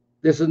transparent.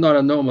 This is not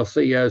a normal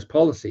CEO's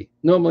policy.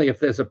 Normally, if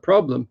there's a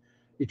problem,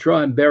 you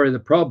try and bury the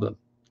problem.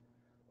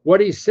 What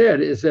he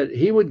said is that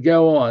he would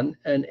go on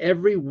and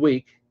every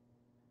week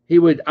he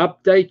would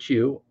update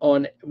you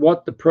on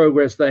what the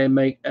progress they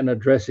make in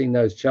addressing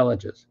those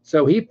challenges.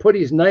 So he put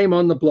his name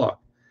on the block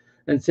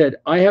and said,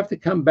 I have to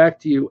come back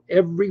to you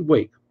every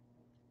week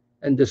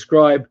and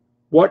describe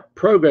what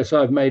progress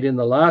I've made in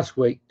the last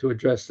week to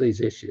address these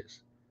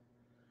issues.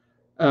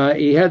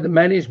 He had the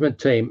management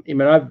team. I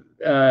mean, I've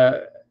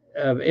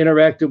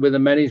interacted with the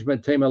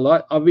management team a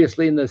lot.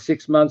 Obviously, in the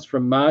 6 months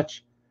from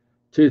March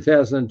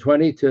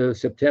 2020 to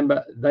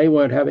September, they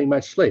weren't having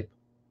much sleep,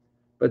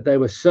 but they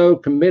were so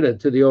committed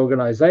to the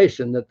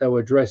organization that they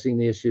were addressing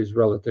the issues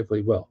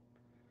relatively well.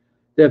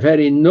 They've had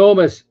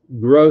enormous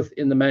growth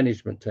in the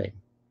management team.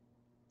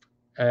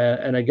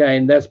 And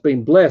again, that's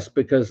been blessed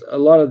because a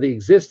lot of the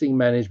existing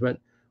management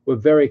were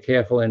very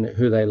careful in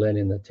who they let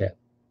in the tent.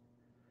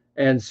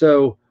 And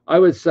so I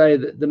would say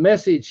that the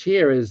message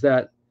here is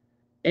that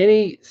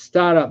any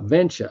startup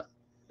venture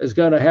is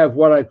going to have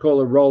what I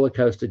call a roller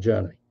coaster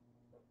journey.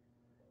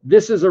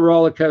 This is a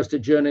roller coaster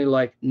journey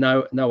like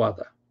no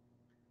other.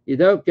 You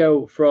don't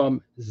go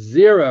from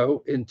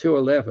 0 in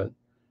 2011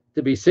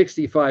 to be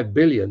 65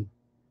 billion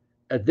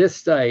at this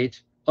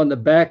stage on the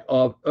back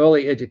of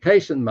early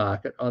education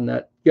market, on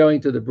that going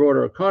to the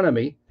broader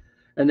economy,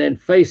 and then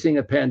facing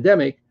a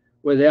pandemic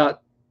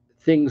without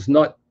things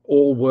not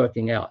all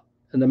working out.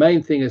 And the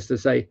main thing is to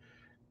say,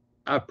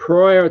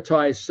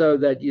 prioritize so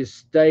that you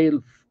stay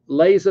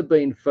laser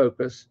beam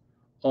focused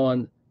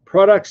on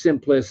product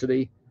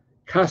simplicity,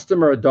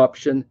 customer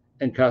adoption,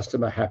 and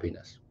customer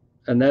happiness.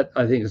 And that,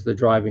 I think, is the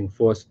driving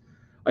force,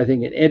 I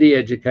think, in any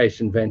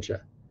education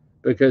venture.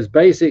 Because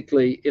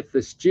basically, if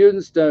the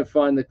students don't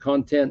find the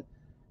content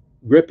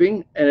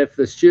gripping, and if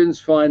the students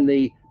find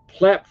the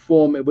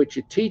platform at which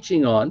you're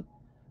teaching on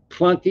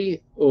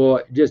clunky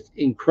or just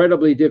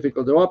incredibly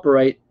difficult to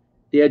operate,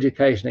 the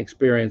education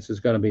experience is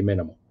going to be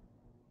minimal.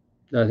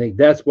 And I think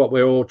that's what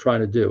we're all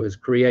trying to do, is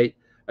create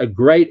a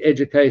great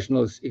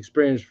educational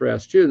experience for our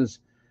students.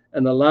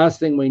 And the last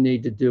thing we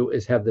need to do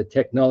is have the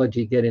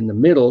technology get in the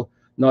middle,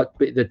 not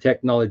the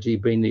technology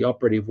being the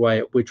operative way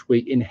at which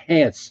we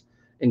enhance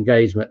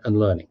engagement and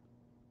learning.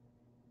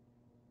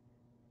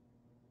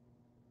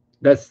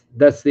 That's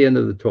the end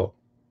of the talk.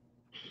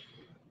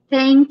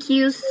 Thank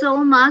you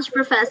so much,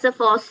 Professor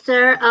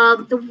Foster.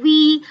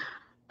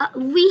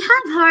 We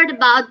have heard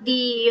about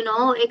the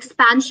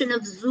expansion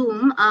of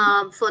Zoom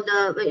for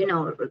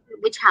the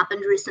which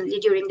happened recently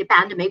during the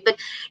pandemic, but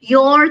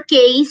your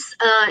case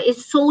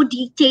is so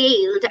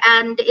detailed,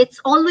 and it's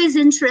always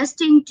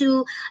interesting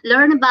to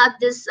learn about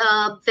this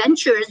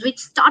ventures which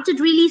started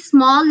really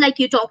small, like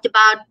you talked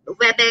about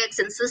WebEx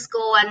and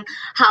Cisco and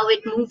how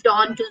it moved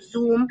on to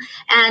Zoom,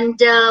 and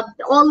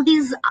all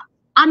these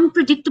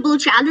unpredictable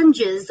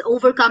challenges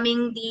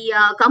overcoming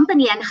the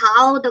company, and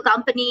how the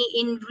company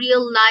in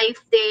real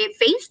life they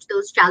faced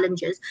those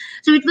challenges.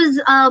 So it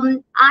was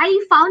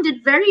I found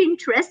it very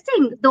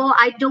interesting, though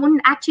I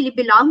don't actually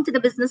belong to the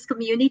business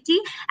community,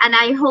 and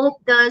I hope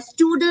the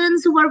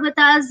students who are with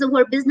us, who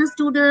are business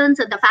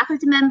students and the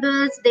faculty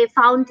members, they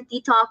found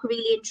the talk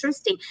really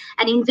interesting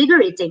and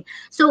invigorating.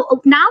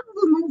 So now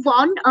we'll move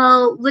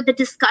on with the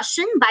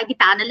discussion by the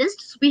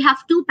panelists. We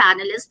have two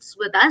panelists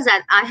with us,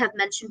 as I have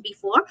mentioned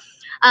before.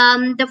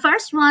 The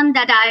first one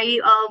that I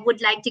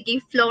would like to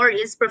give floor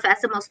is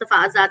Professor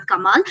Mustafa Azad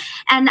Kamal,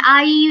 and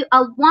I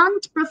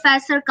want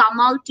Professor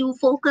Kamal to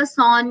focus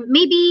on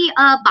maybe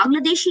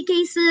Bangladeshi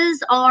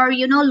cases or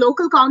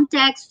local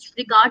contexts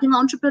regarding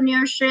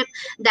entrepreneurship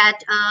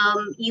that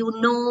and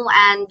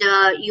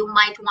you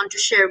might want to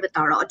share with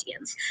our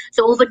audience.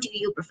 So over to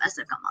you,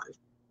 Professor Kamal.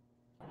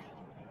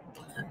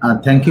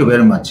 Thank you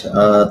very much.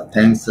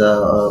 Thanks,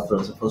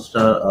 Professor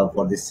Foster,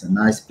 for this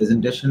nice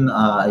presentation.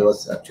 I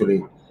was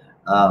actually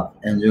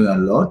enjoying a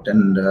lot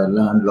and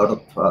learned a lot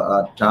of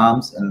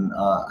terms and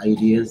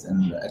ideas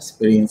and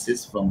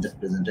experiences from this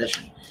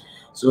presentation.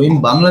 So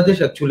in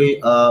Bangladesh,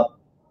 actually,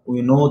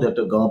 we know that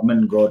the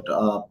government got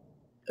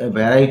a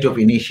variety of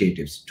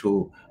initiatives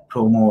to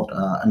promote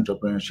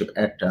entrepreneurship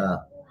at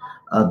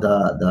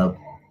the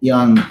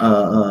young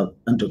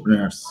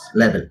entrepreneurs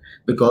level,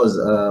 because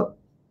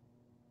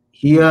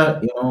here,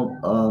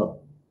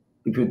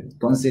 if you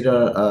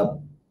consider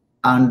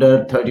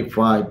under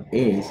 35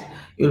 age,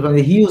 you'll find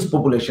a huge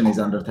population is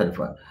under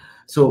 35.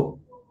 So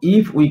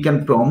if we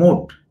can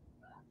promote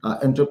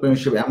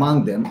entrepreneurship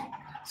among them,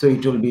 so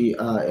it will be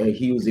a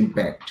huge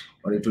impact,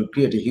 or it will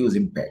create a huge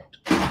impact.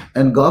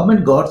 And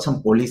government got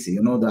some policy,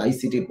 the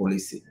ICT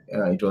policy.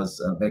 It was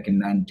back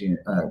in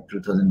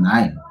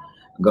 2009.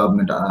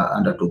 Government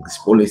undertook this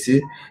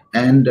policy,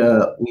 and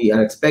we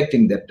are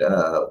expecting that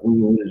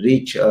we will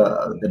reach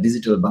the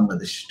digital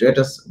Bangladesh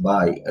status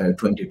by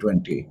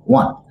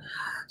 2021.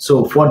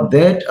 So for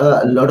that,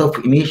 a lot of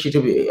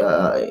initiative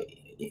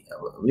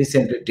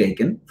recently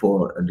taken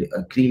for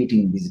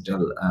creating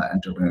digital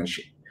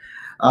entrepreneurship.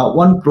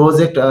 One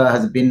project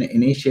has been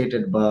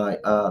initiated by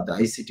the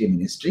ICT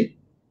Ministry.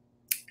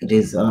 It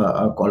is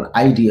called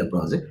IDEA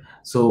project.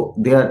 So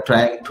they are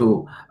trying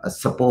to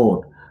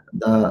support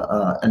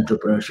the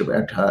entrepreneurship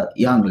at a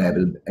young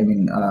level. I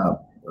mean,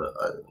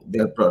 they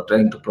are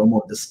trying to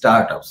promote the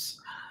startups.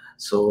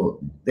 So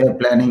they are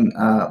planning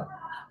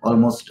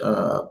almost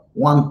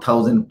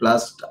 1,000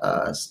 plus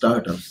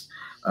startups.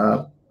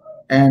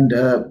 And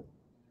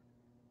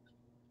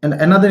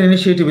another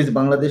initiative is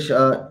Bangladesh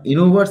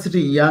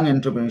University Young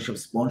Entrepreneurship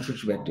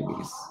Sponsorship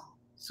Activities.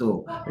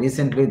 So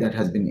recently that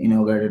has been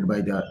inaugurated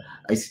by the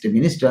ICT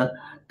Minister,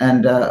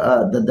 and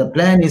the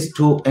plan is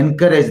to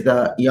encourage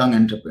the young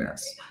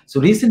entrepreneurs. So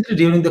recently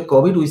during the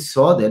COVID, we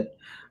saw that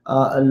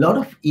a lot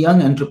of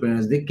young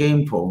entrepreneurs, they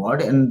came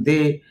forward, and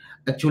they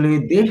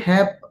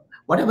have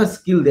whatever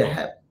skill they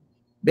have.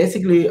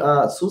 Basically,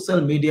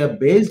 social media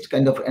based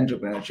kind of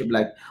entrepreneurship,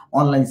 like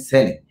online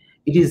selling.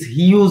 It is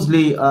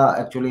hugely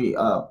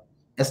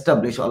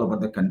established all over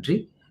the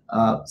country,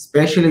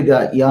 especially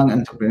the young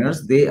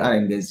entrepreneurs. They are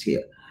engaged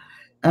here.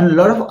 And a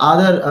lot of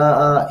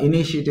other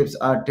initiatives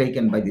are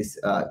taken by these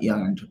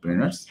young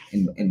entrepreneurs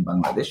in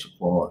Bangladesh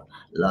for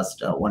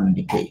last 1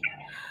 decade.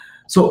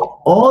 So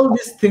all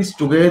these things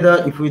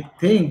together, if we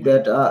think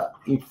that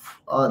if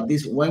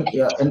this one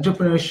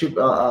entrepreneurship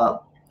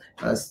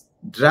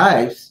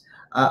drives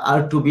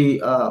are to be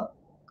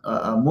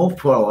moved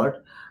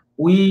forward,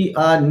 we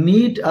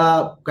need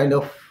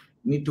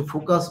to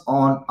focus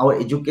on our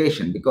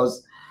education,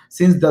 because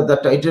since the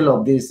title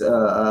of this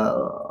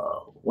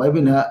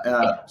webinar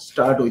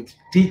start with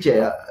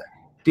teachpreneur.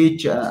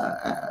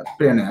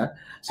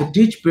 So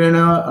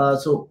teachpreneur.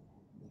 So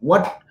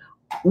what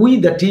we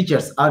the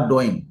teachers are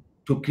doing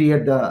to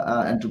create the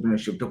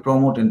entrepreneurship, to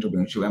promote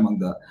entrepreneurship among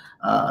the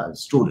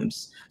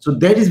students. So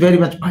that is very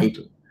much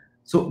vital.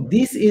 So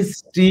this is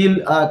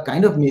still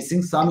kind of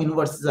missing. Some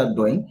universities are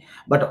doing,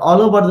 but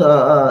all over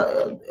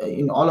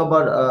in all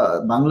over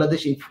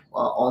Bangladesh, if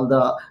all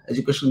the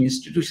educational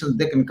institutions,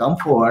 they can come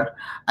forward,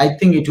 I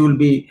think it will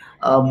be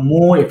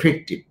more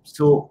effective.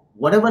 So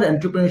whatever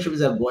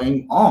entrepreneurships are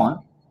going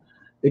on,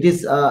 it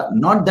is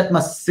not that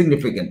much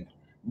significant,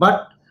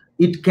 but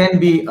it can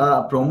be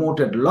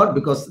promoted a lot,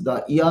 because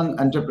the young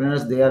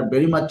entrepreneurs, they are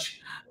very much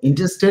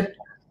interested,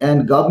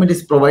 and government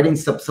is providing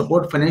some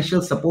support,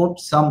 financial support,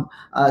 some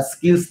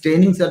skills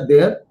trainings are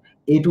there.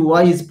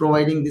 A2Y is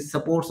providing these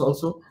supports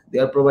also. They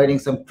are providing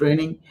some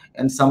training,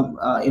 and some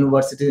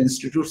university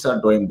institutes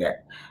are doing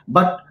that.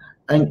 But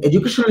an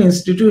educational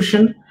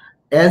institution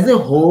as a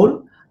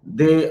whole,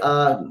 they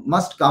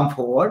must come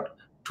forward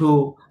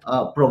to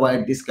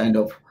provide this kind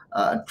of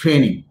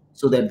training,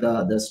 so that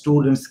the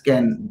students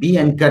can be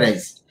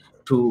encouraged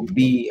to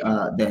be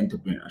the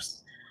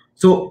entrepreneurs.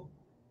 So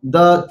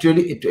the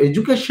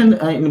education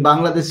in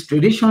Bangladesh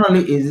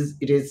traditionally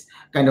is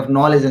kind of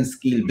knowledge and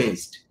skill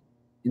based.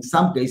 In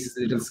some cases,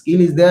 little skill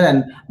is there,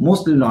 and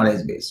mostly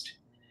knowledge based.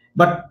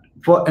 But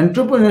for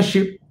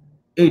entrepreneurship,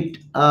 it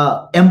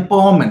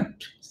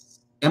empowerment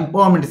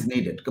is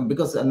needed,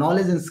 because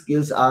knowledge and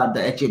skills are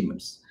the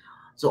achievements.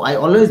 So I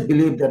always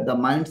believe that the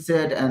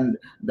mindset and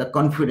the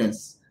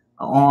confidence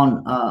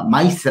on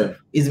myself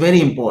is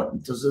very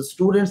important. So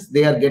students,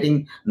 they are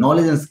getting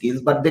knowledge and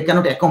skills, but they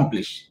cannot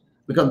accomplish,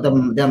 because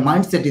their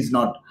mindset is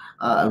not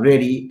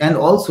ready, and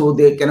also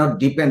they cannot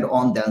depend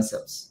on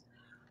themselves.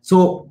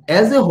 So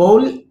as a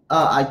whole,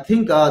 I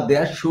think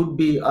there should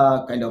be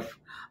a kind of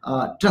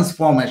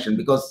transformation,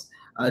 because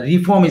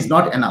reform is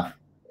not enough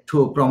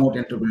to promote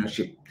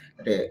entrepreneurship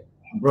at a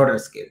broader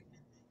scale.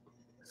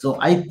 So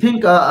I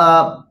think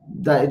the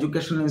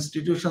educational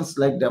institutions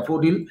like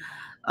Daffodil,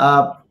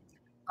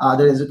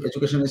 other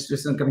educational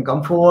institutions can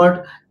come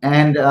forward,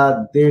 and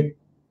they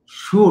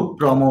should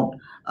promote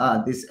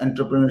this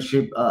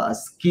entrepreneurship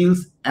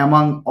skills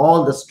among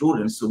all the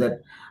students, so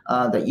that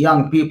the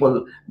young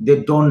people,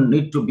 they don't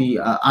need to be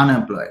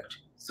unemployed.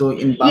 So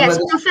in Bangladesh, yes,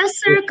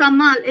 Professor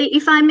Kamal,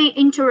 if I may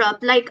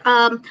interrupt, like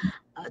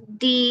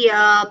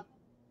the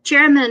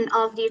chairman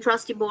of the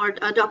trustee board,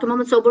 Dr.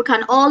 Mohammed Sobur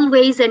Khan,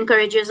 always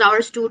encourages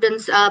our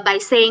students by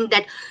saying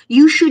that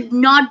you should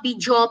not be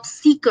job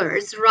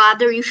seekers,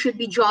 rather you should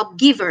be job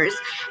givers.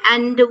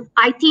 And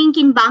I think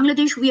in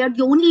Bangladesh, we are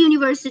the only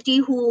university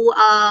who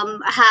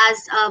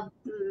has a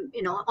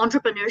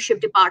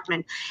entrepreneurship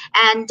department,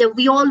 and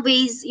we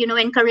always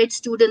encourage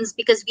students,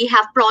 because we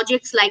have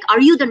projects like Are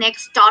You the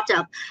Next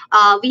Startup?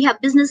 We have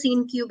business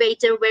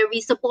incubator where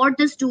we support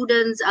the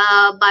students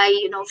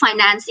by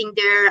financing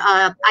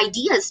their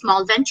ideas,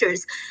 small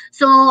ventures.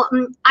 So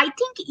I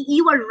think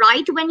you are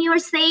right when you are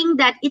saying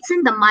that it's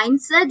in the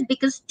mindset,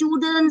 because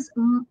students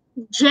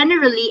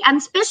generally, and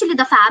especially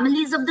the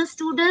families of the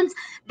students,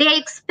 they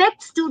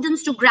expect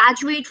students to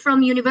graduate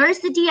from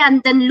university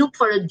and then look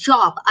for a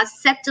job, a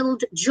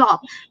settled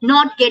job,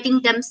 not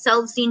getting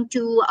themselves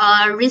into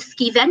a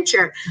risky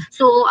venture.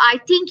 So I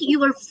think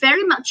you are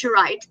very much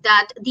right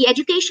that the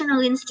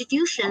educational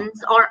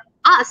institutions, or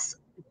us,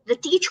 the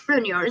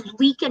teachpreneurs,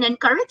 we can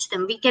encourage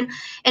them. We can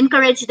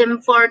encourage them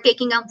for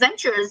taking up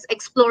ventures,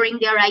 exploring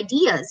their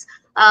ideas.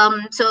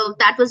 So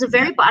that was a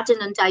very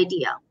pertinent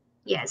idea.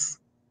 Yes.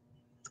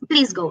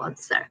 Please go on,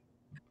 sir.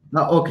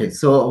 Okay,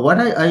 so what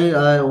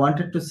I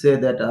wanted to say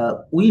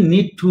that we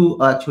need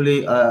to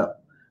actually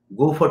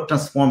go for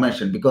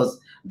transformation, because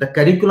the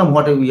curriculum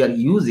what we are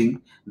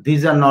using,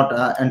 these are not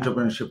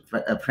entrepreneurship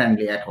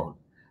friendly at all.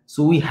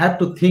 So we have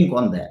to think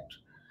on that.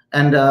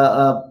 And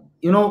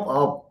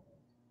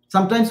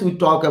sometimes we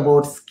talk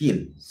about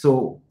skill.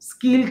 So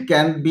skill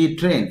can be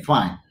trained,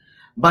 fine.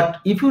 But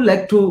if you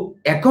like to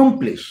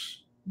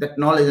accomplish that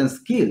knowledge and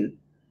skill,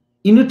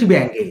 you need to be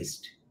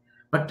engaged.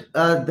 But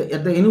at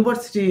the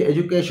university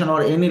education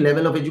or any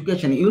level of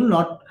education, you will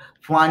not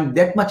find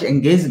that much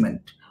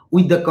engagement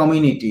with the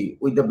community,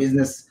 with the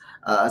business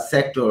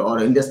sector or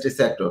industry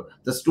sector.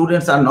 The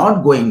students are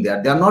not going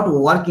there. They are not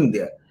working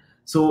there.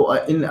 So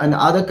in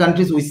other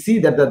countries, we see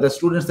that the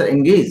students are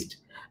engaged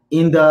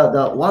in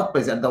the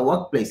workplace, at the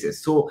workplaces.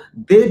 So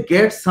they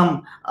get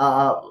some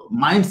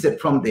mindset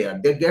from there.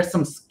 They get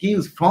some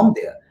skills from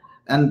there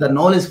and the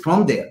knowledge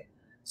from there.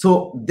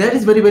 So that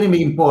is very,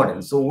 very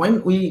important. So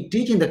when we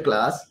teach in the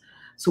class,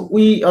 so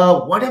we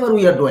whatever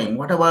we are doing,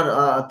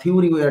 whatever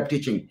theory we are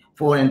teaching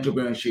for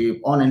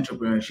entrepreneurship, on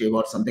entrepreneurship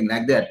or something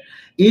like that,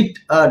 it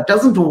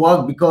doesn't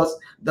work because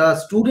the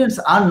students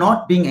are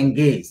not being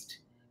engaged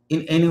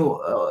in any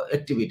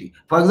activity.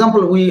 For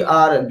example, we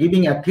are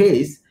giving a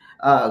case.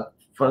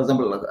 For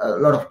example, a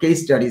lot of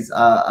case studies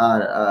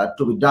are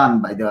to be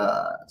done by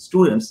the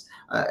students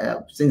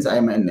since I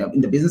am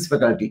in the business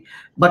faculty.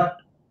 But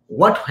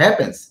what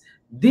happens?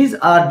 These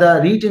are the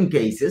written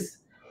cases,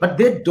 but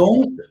they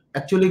don't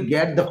actually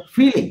get the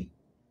feeling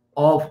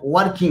of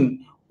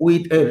working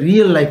with a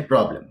real life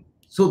problem.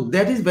 So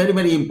that is very,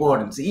 very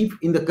important. So if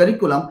in the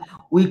curriculum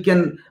we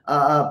can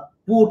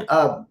put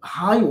a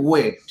high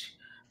weight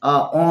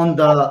on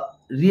the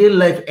real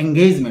life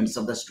engagements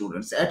of the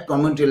students at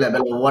community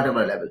level or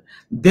whatever level,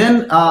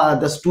 then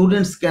the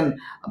students can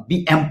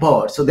be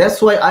empowered. So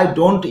that's why I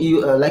don't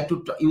like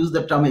to use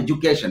the term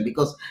education,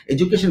 because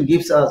education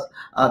gives us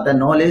the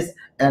knowledge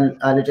and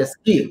let us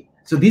skill.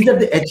 So these are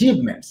the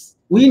achievements.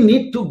 We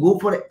need to go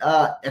for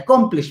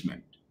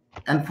accomplishment.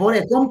 And for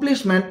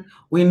accomplishment,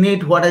 we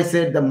need what I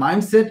said, the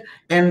mindset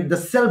and the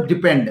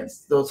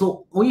self-dependence.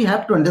 So we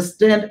have to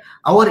understand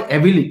our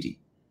ability,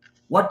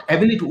 what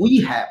ability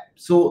we have.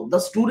 So the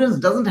students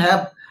doesn't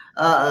have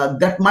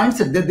that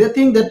mindset. They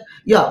think that,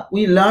 yeah,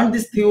 we learned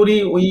this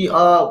theory, we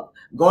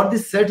got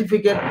this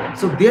certificate.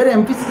 So their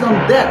emphasis on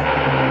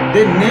that.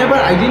 They never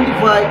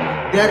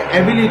identify their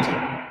ability.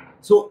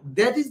 So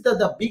that is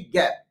the big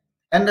gap.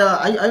 And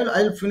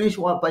I'll finish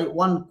by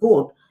one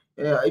quote.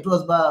 It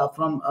was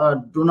from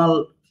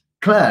Donald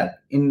Clark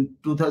in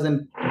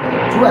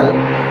 2012.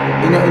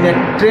 In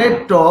a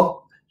TED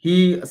talk,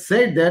 he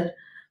said that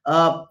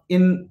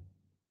in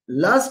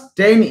last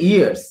 10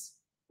 years,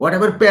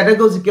 whatever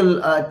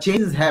pedagogical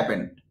changes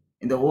happened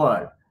in the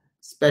world,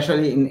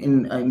 especially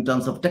in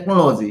terms of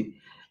technology,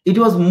 it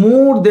was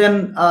more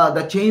than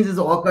the changes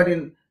occurred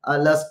in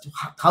last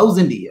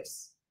 1,000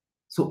 years.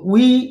 So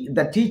we,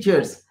 the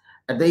teachers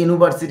at the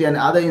university and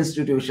other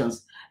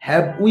institutions,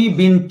 have we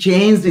been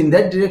changed in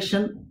that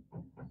direction?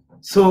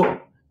 So a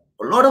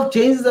lot of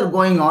changes are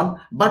going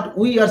on, but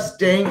we are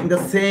staying in the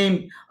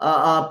same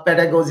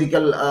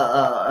pedagogical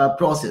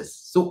process.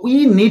 So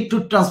we need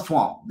to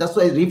transform. That's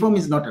why reform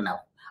is not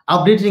enough.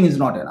 Updating is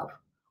not enough.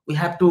 We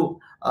have to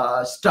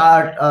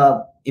start,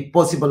 if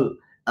possible,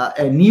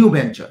 a new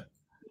venture,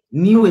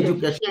 new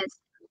education.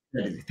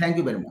 Yes. Thank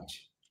you very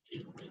much.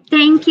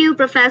 Thank you,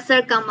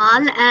 Professor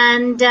Kamal.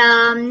 And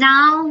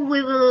now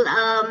we will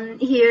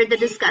hear the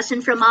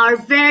discussion from our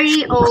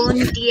very own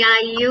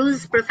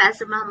DIU's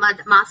Professor Muhammad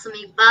Masum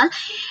Iqbal.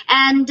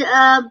 And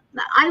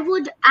I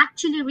would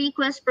actually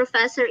request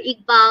Professor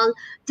Iqbal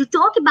to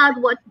talk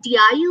about what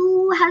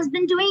DIU has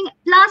been doing.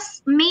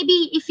 Plus,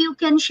 maybe if you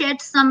can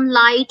shed some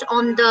light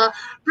on the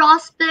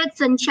prospects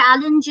and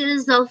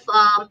challenges of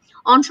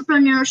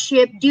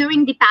entrepreneurship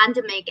during the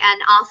pandemic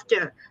and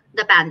after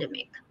the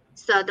pandemic.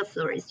 So the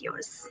floor is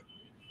yours.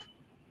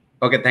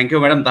 Okay, thank you,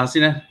 Madam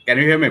Tahsina. Can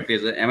you hear me,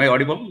 please? Am I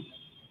audible?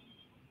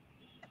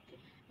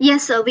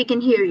 Yes, sir, we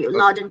can hear you Okay.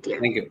 loud and clear.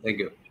 Thank you. Thank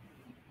you.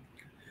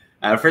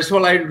 First of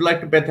all, I would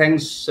like to pay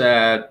thanks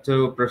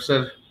to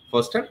Professor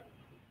Foster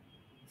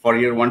for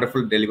your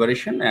wonderful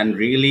deliberation. And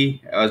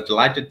really, I was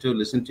delighted to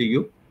listen to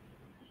you.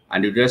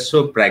 And it was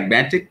so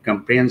pragmatic,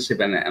 comprehensive,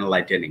 and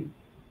enlightening.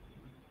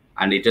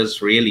 And it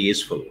was really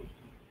useful.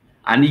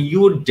 And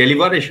your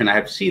deliberation, I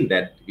have seen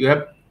that you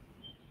have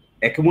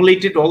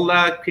accumulated all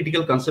the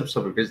critical concepts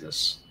of a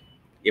business.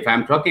 If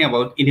I'm talking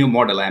about in your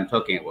model, I'm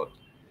talking about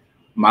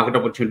market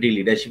opportunity,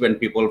 leadership and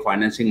people,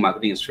 financing,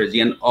 marketing strategy,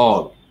 and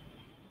all.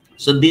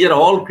 So these are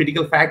all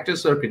critical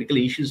factors or critical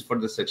issues for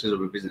the success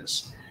of a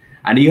business.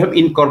 And you have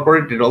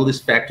incorporated all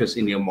these factors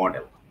in your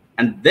model.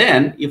 And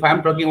then if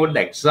I'm talking about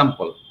the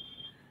example,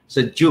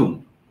 so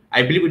Zoom,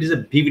 I believe it is a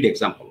vivid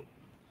example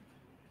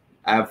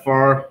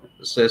for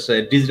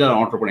digital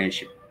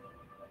entrepreneurship.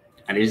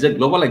 And it is a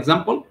global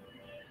example.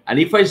 And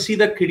if I see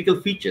the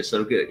critical features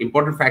or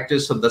important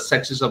factors of the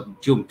success of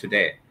Zoom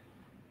today,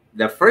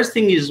 the first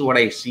thing is what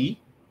I see,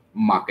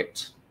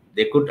 market.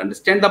 They could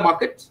understand the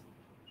market,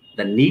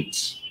 the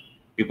needs.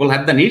 People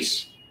have the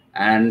needs,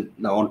 and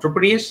the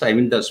entrepreneurs, I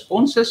mean the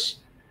sponsors,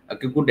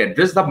 could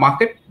address the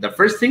market, the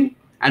first thing.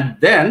 And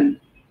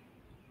then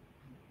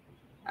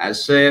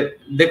as they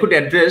could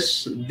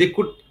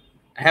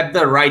have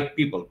the right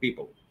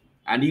people.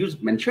 And you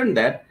mentioned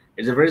that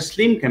it's a very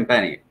slim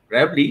company.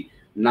 Probably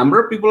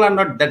number of people are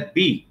not that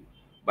big,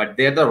 but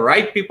they're the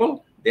right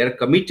people. They're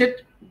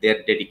committed.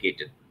 They're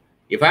dedicated.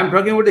 If I'm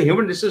talking about the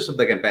human resource of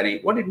the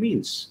company, what it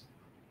means?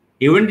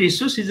 Human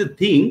resource is a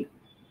thing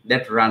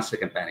that runs the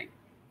company.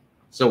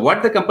 So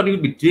what the company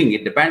will be doing,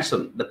 it depends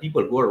on the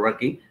people who are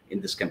working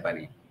in this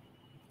company.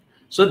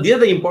 So they are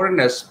the important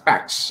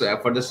aspects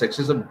for the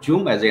success of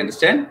Zoom, as I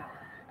understand.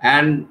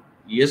 And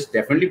yes,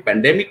 definitely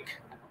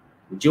pandemic,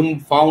 Zoom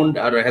found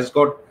or has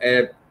got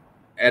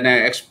an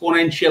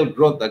exponential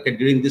growth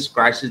during this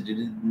crisis,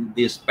 during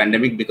this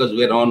pandemic, because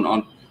we're all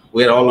on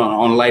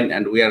online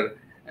and we are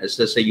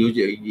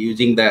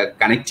using the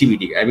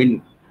connectivity. I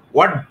mean,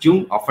 what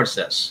Zoom offers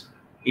us,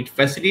 it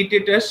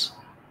facilitates us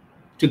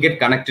to get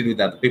connected with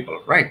other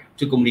people, right?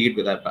 To communicate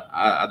with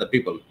other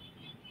people.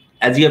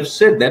 As you have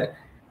said that,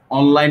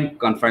 online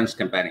conference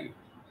company.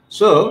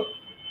 So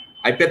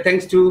I pay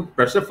thanks to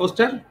Professor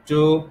Foster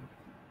to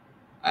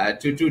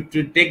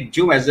take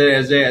Zoom as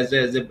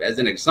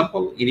an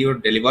example in your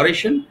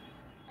deliberation,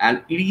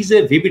 and it is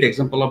a vivid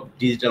example of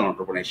digital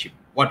entrepreneurship.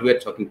 What we are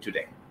talking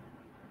today,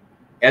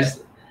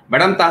 as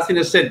Madam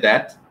Tahsina said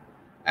that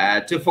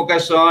to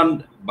focus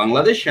on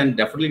Bangladesh and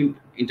definitely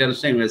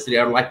international university,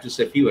 I would like to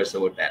say a few words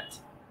about that.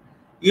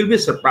 You'll be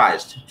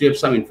surprised to have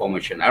some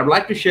information. I would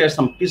like to share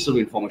some piece of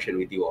information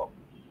with you all.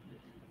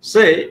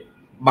 Say,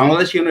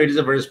 Bangladesh, it is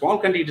a very small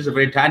country, it is a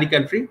very tiny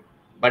country,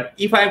 but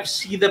if I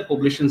see the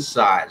population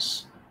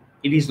size,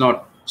 it is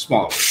not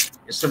small,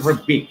 it's very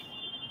big.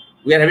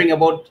 We are having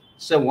about,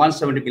 say,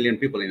 170 million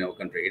people in our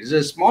country. It is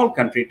a small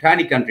country,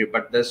 tiny country,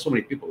 but there's so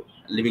many people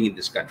living in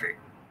this country.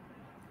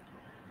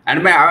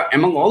 And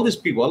among all these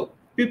people,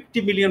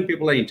 50 million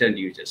people are internet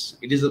users.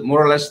 It is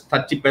more or less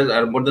 30%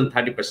 or more than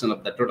 30%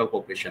 of the total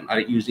population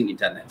are using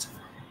internet.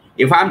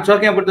 If I'm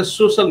talking about the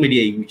social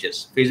media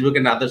users, Facebook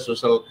and other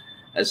social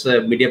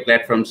media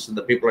platforms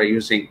the people are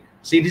using,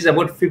 see, it is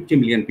about 50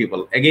 million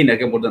people, again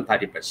more than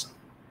 30%.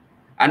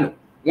 And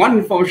one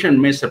information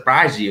may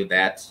surprise you,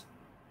 that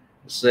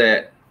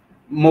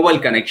mobile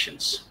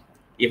connections.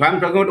 If I'm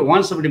talking about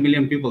 170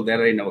 million people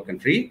there in our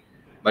country,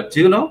 but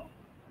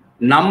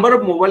number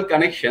of mobile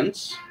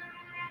connections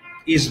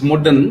is more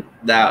than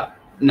the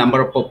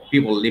number of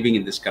people living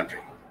in this country.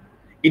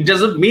 It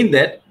doesn't mean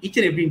that each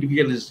and every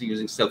individual is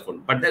using cell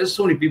phone, but there are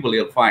so many people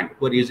you'll find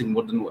who are using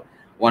more than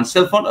one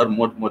cell phone or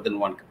more than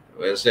one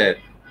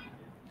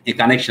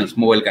connections,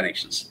 mobile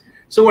connections.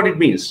 So what it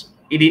means,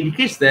 it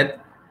indicates that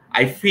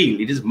I feel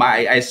it is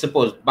I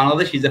suppose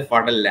Bangladesh is a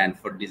fertile land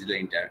for digital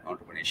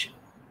entrepreneurship.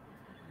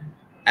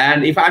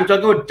 And if I'm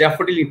talking about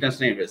Daffodil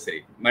International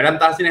University, Madam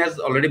Tahsina has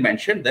already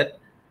mentioned that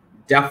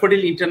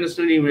Daffodil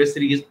International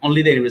University is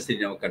only the university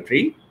in our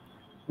country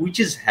which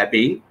is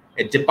having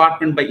a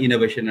department by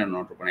innovation and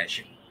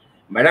entrepreneurship.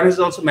 Madam has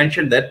also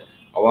mentioned that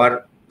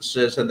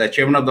the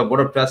chairman of the board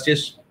of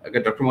trustees,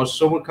 Dr.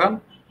 Mohammed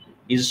Khan,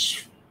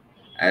 he's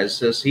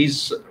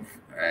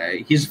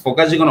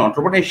focusing on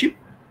entrepreneurship.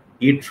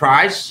 He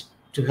tries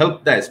to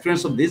help the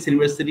students of this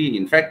university,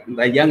 in fact,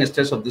 the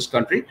youngsters of this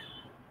country,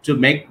 to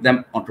make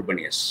them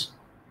entrepreneurs.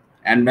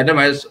 And Madam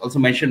has also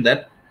mentioned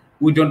that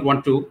we don't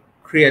want to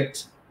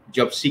create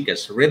job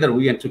seekers, rather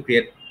we want to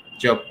create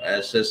job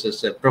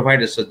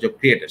providers or job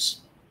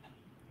creators.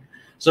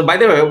 So by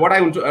the way, what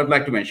I would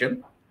like to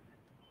mention,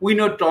 we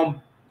know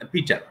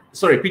Peter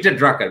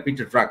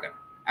Drucker,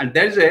 and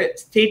there is a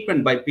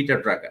statement by Peter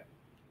Drucker: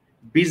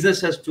 business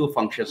has two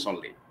functions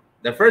only.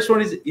 The first one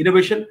is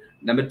innovation,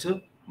 number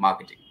two,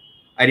 marketing.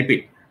 I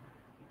repeat,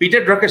 Peter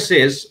Drucker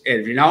says,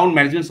 a renowned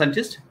management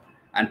scientist,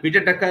 and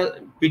Peter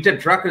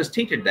Drucker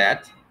stated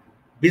that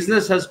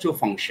business has two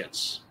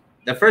functions.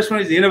 The first one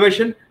is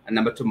innovation, and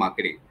number two,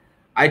 marketing.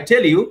 I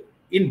tell you,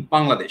 in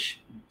Bangladesh,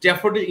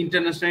 Daffodil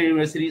International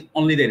University is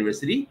only the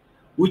university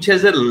which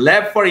has a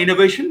lab for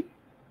innovation,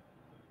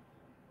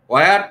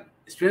 where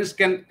students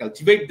can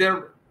cultivate their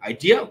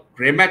idea,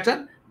 gray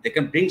matter, they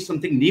can bring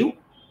something new,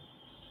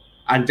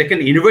 and they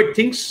can innovate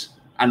things.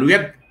 And we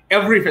have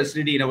every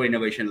facility in our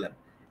innovation lab.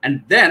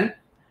 And then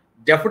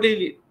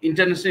Daffodil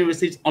International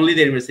University is only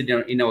the university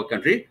in our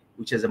country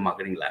which has a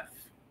marketing lab.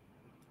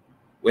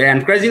 We're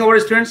encouraging our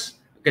students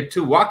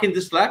to work in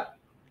this lab,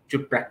 to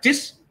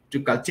practice, to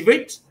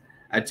cultivate,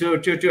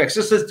 to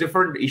exercise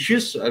different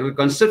issues,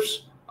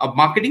 concepts of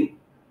marketing.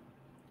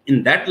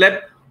 In that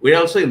lab, we're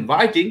also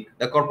inviting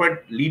the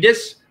corporate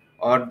leaders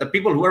or the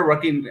people who are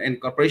working in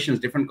corporations,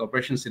 different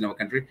corporations in our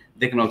country.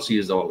 They can also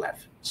use our lab.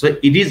 So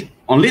it is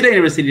only the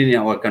university in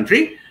our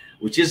country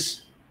which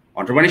is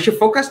entrepreneurship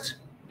focused,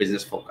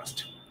 business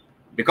focused.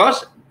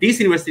 Because this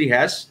university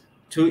has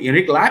 2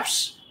 unique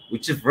labs,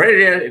 which is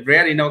very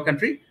rare in our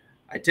country.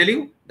 I tell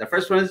you, the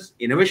first one is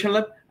innovation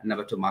lab and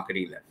number 2,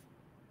 marketing lab.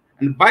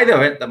 And by the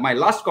way, my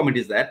last comment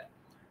is that,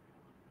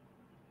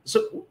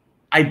 so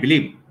I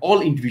believe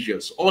all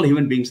individuals, all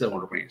human beings are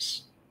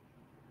entrepreneurs.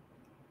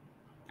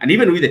 And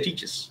even we, the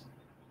teachers,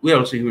 we are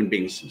also human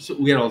beings. So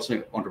we are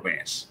also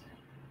entrepreneurs.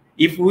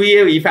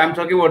 If I'm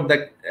talking about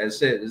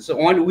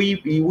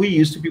we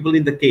used to people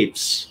in the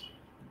caves.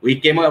 We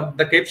came out of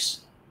the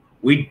caves.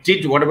 We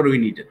did whatever we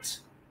needed.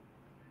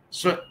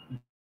 So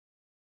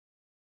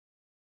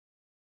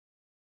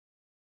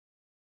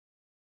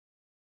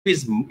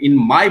is in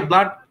my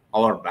blood,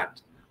 our blood,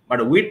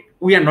 but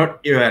we are not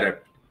aware of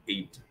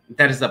it.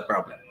 That is the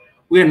problem.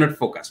 We are not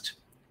focused.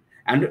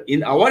 And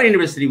in our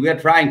university, we are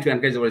trying to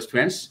encourage our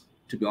students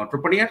to be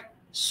entrepreneur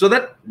so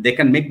that they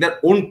can make their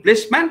own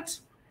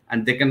placement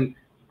and they can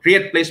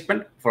create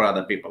placement for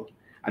other people.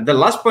 And the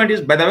last point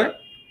is, by the way,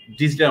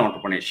 digital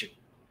entrepreneurship.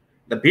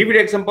 The vivid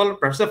example,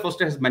 Professor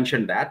Foster has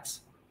mentioned that.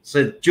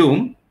 So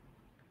Zoom,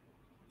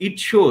 it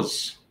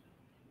shows.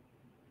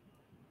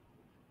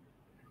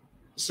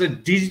 So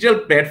digital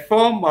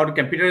platform or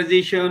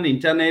computerization,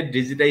 internet,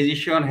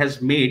 digitization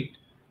has made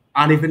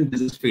uneven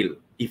business feel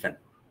even.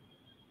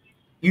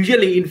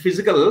 Usually in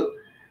physical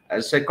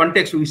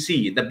context, we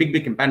see the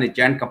big companies,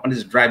 giant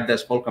companies drive the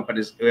small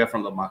companies away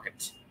from the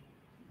markets.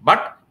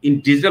 But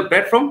in digital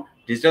platform,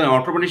 digital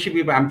entrepreneurship,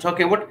 if I'm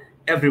talking about,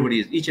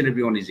 each and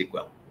everyone is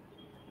equal.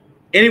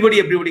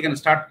 Everybody can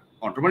start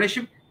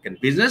entrepreneurship, can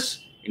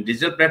business in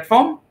digital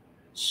platform.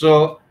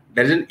 So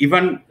there is an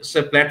even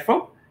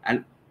platform,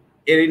 and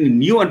a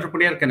new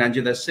entrepreneur can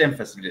enjoy the same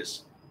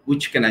facilities,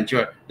 which can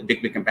enjoy the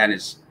big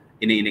companies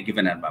in a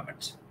given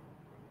environment.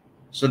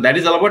 So that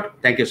is all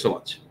about. Thank you so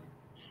much.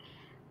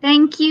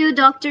 Thank you,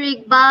 Dr.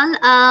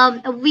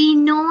 Iqbal. We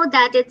know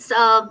that it's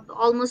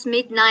almost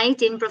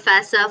midnight in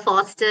Professor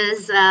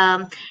Foster's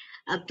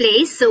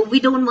place, so we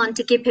don't want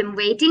to keep him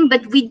waiting,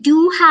 but we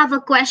do have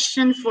a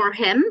question for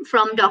him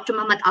from Dr.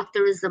 Muhammad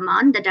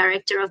Akhtaruzzaman, the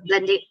Director of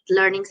Blended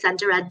Learning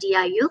Center at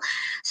DIU.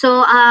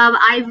 So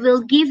I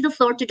will give the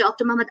floor to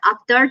Dr. Muhammad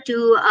Akhtar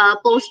to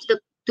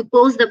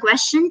pose the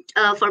question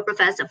for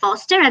Professor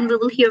Foster, and we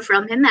will hear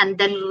from him, and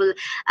then we will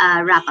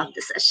wrap up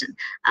the session.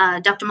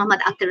 Dr.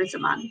 Muhammad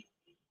Akhtaruzzaman.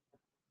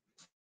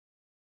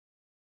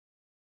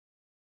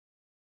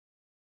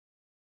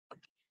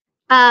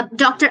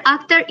 Dr.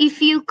 Akhtar,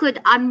 if you could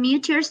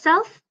unmute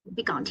yourself,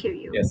 we can't hear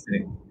you. Yes,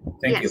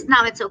 thank you. Yes,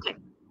 now it's okay.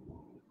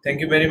 Thank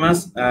you very much.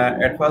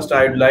 At first,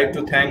 I would like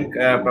to thank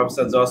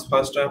Professor Josh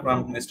Foster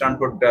from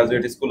Stanford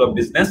Graduate School of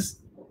Business,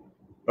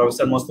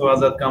 Professor Mustafa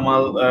Azad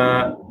Kamal,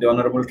 the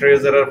Honorable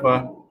Treasurer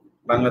for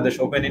Bangladesh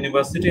Open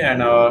University,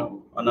 and our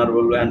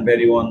Honorable and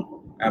very own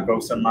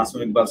Professor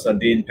Masum Iqbal Sir,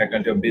 Dean,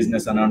 Faculty of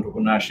Business and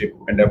Entrepreneurship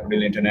at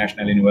Daffodil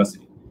International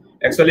University.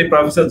 Actually,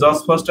 Professor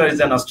Josh Foster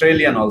is an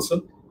Australian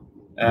also.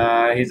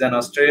 He's an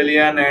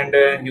Australian, and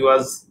he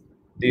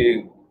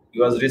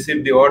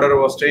received the Order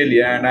of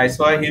Australia, and I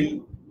saw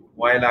him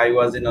while I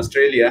was in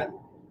Australia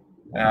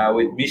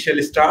with Michelle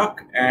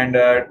Stark and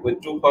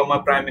with 2 former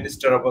Prime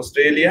Minister of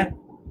Australia,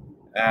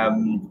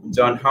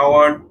 John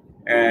Howard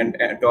and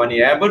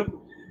Tony Abbott.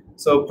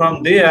 So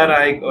from there,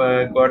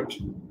 I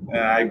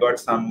got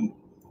some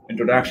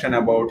introduction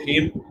about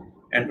him,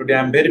 and today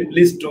I'm very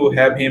pleased to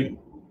have him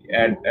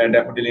at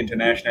Daffodil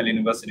International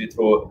University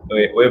through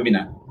a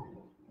webinar.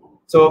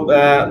 So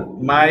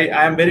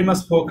I am very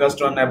much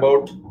focused on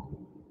about,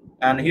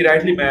 and he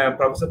rightly,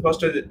 Professor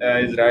Foster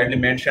is rightly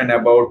mentioned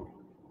about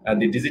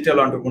the digital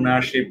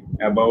entrepreneurship,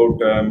 about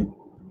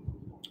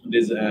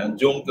this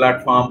Zoom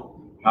platform,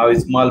 how a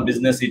small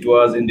business it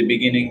was in the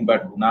beginning,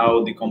 but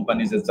now the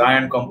company is a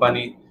giant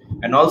company.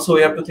 And also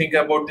we have to think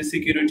about the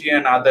security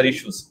and other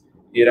issues.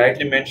 He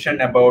rightly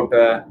mentioned about,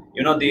 the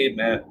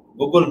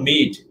Google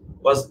Meet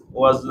was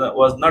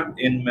not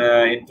in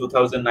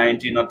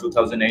 2019 or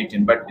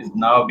 2018, but is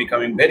now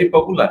becoming very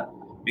popular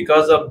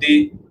because of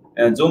the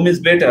Zoom is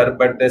better,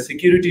 but the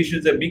security issue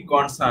is a big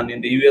concern in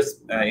the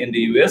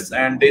US,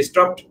 and they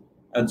stopped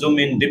Zoom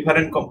in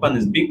different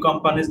companies. Big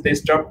companies, they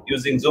stopped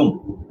using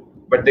Zoom,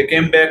 but they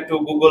came back to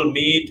Google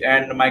Meet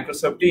and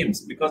Microsoft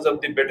Teams because of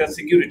the better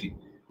security.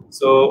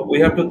 So we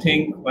have to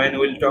think, when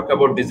we'll talk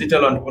about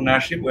digital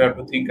entrepreneurship, we have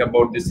to think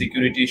about the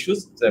security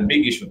issues. It's a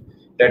big issue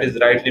that is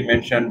rightly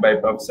mentioned by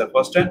Professor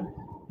Foster.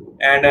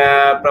 And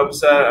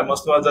Professor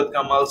Mustafazat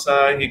Kamal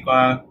sir, he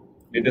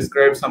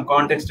described some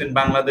context in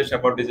Bangladesh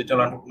about digital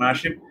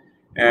entrepreneurship.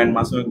 And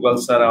Masum Iqbal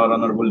sir, our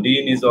Honorable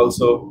Dean, is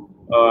also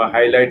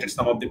highlighted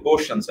some of the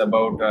portions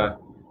about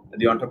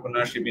the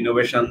entrepreneurship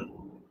innovation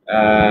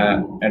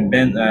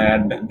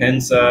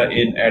advance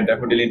at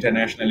Daffodil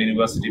International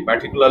University,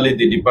 particularly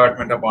the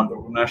Department of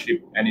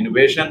Entrepreneurship and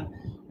Innovation.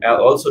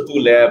 Also 2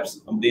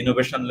 labs, the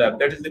Innovation Lab.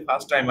 That is the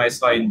first time I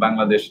saw in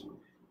Bangladesh.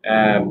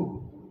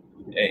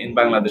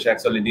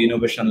 Actually, the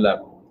Innovation Lab.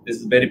 This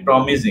is very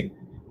promising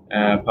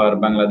for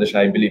Bangladesh,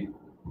 I believe.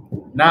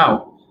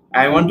 Now,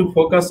 I want to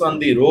focus on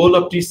the role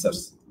of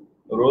teachers.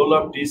 Role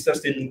of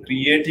teachers in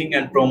creating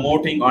and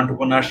promoting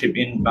entrepreneurship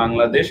in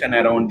Bangladesh and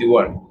around the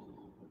world.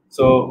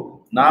 So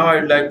now I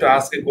would like to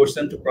ask a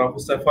question to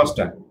Professor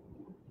Foster.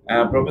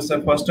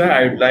 Professor Foster,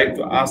 I would like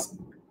to ask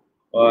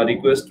or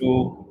request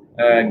to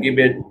give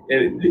a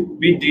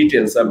bit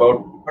details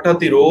about what are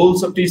the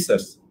roles of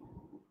teachers.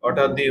 What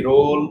are the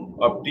role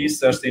of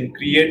teachers in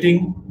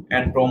creating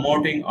and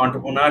promoting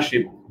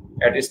entrepreneurship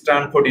at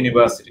Stanford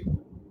University?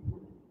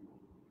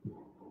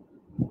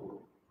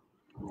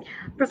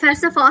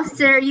 Professor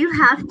Foster, you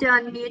have to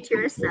unmute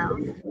yourself.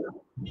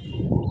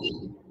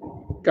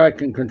 I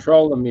can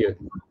control the mute.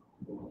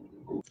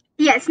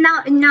 Yes,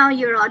 now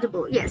you're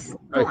audible. Yes.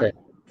 Okay. On,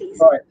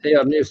 please. All right. Yeah,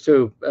 I'm used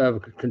to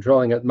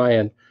controlling at my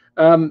end.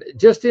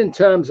 Just in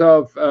terms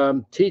of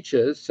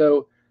teachers,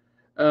 so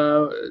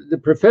the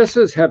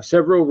professors have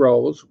several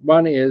roles.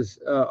 One is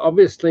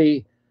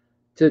obviously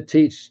to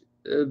teach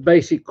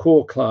basic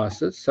core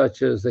classes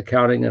such as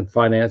accounting and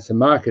finance and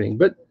marketing,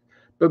 but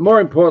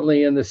more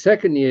importantly, in the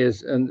second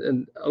years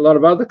and a lot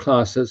of other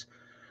classes,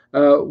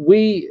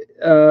 we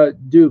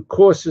do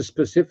courses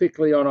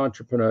specifically on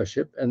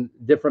entrepreneurship and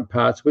different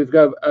parts. We've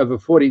got over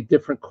 40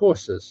 different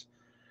courses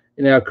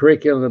in our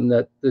curriculum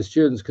that the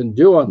students can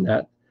do on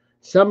that.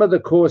 Some of the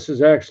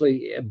courses are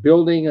actually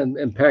building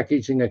and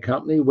packaging a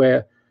company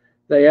where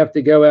they have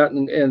to go out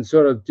and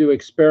sort of do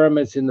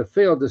experiments in the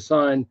field to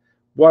find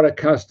what a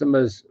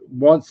customer's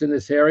wants in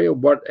this area,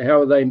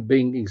 how are they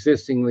being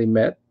existingly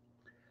met.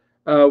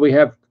 We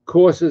have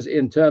courses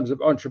in terms of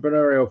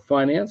entrepreneurial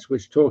finance,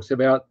 which talks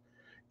about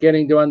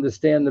getting to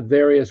understand the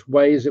various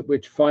ways at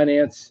which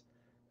finance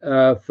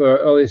for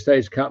early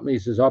stage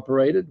companies is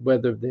operated,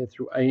 whether they're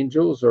through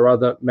angels or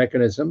other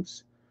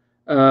mechanisms.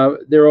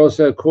 There are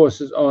also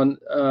courses on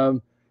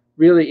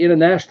really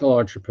international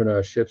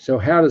entrepreneurship. So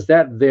how does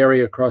that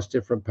vary across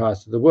different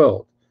parts of the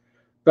world?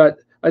 But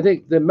I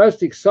think the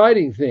most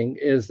exciting thing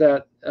is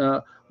that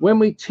when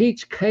we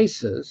teach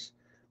cases,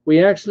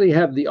 we actually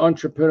have the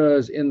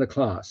entrepreneurs in the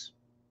class.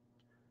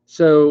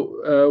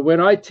 So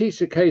when I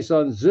teach a case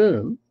on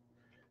Zoom,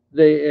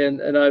 in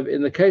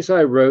the case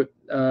I wrote,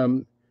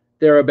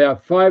 there are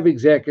about 5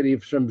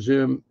 executives from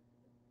Zoom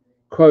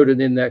quoted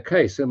in that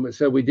case. And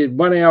so we did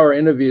 1-hour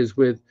interviews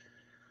with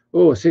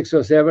 6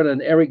 or 7,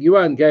 and Eric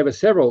Yuan gave us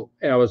several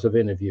hours of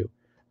interview.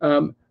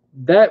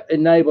 That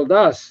enabled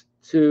us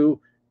to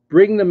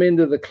bring them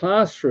into the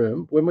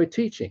classroom when we're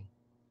teaching.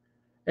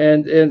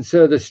 And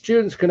so the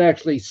students can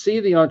actually see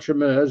the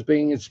entrepreneurs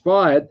being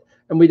inspired,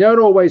 and we don't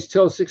always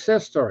tell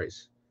success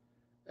stories.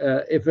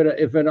 If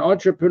an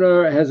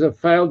entrepreneur has a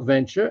failed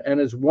venture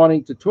and is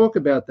wanting to talk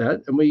about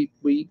that, and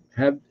we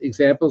have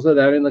examples of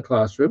that in the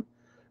classroom,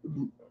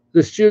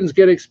 the students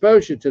get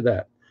exposure to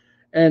that.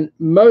 And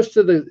most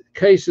of the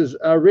cases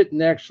are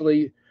written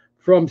actually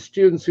from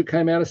students who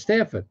came out of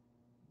Stanford.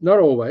 Not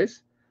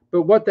always,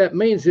 but what that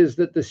means is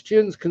that the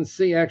students can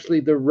see actually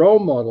the role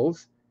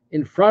models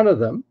in front of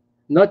them,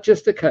 not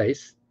just a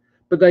case,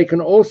 but they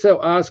can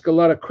also ask a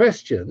lot of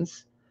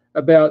questions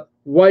about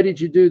why did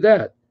you do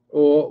that?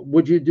 Or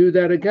would you do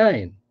that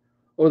again?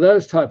 Or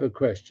those type of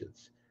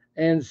questions.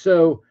 And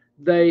so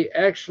they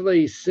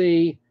actually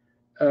see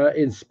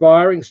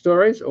inspiring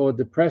stories or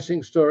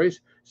depressing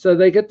stories. So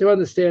they get to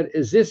understand,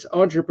 is this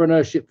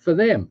entrepreneurship for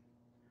them?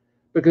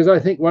 Because I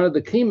think one of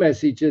the key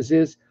messages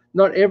is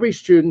not every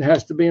student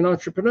has to be an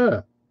entrepreneur.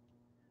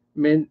 I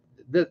mean,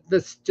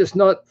 that's just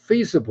not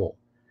feasible.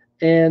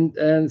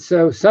 And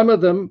so some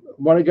of them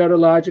want to go to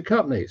larger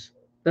companies.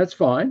 That's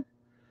fine.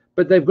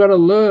 But they've got to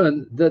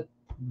learn that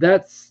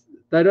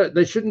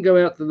they shouldn't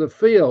go out to the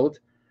field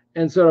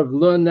and sort of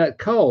learn that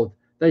cold.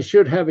 They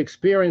should have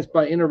experience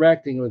by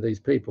interacting with these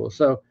people.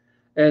 So,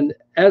 and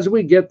as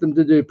we get them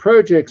to do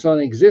projects on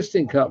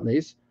existing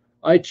companies,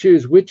 I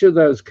choose which of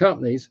those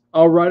companies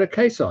I'll write a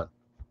case on.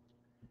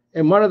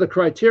 And one of the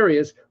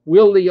criteria is,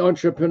 will the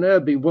entrepreneur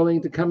be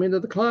willing to come into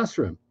the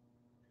classroom?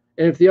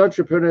 And if the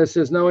entrepreneur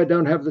says, no, I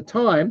don't have the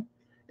time,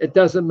 it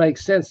doesn't make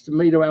sense to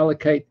me to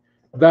allocate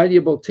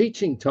valuable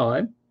teaching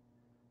time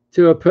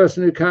to a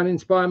person who can't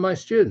inspire my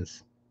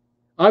students.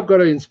 I've got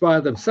to inspire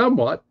them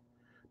somewhat,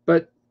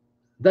 but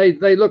they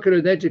look at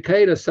an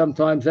educator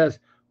sometimes as,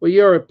 well,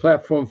 you're a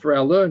platform for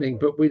our learning,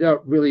 but we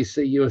don't really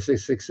see you as a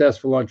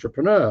successful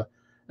entrepreneur.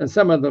 And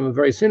some of them are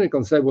very cynical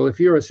and say, well, if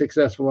you're a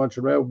successful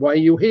entrepreneur, why are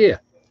you here?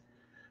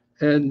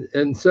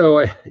 And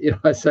so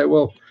I say,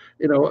 well,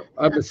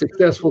 I'm a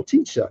successful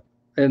teacher,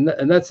 and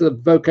that's a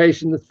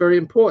vocation that's very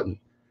important.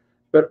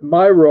 But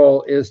my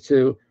role is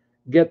to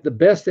get the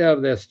best out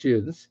of their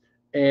students.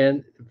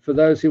 And for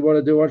those who want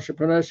to do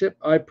entrepreneurship,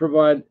 I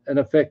provide an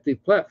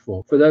effective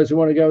platform. For those who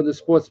want to go into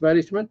sports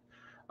management,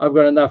 I've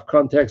got enough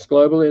contacts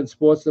globally in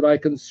sports that I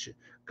can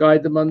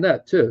guide them on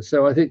that too.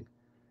 So I think,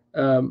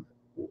 and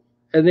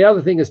the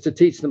other thing is to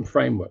teach them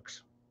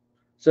frameworks.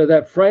 So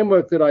that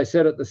framework that I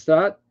said at the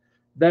start,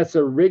 that's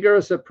a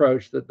rigorous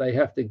approach that they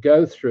have to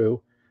go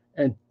through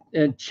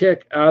and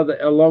check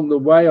along the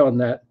way on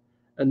that,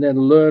 and then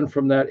learn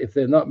from that if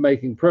they're not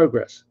making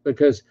progress.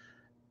 Because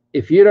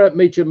if you don't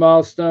meet your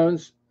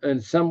milestones in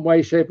some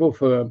way, shape, or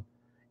form,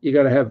 you're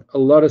going to have a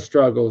lot of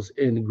struggles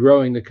in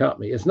growing the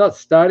company. It's not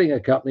starting a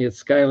company, it's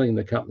scaling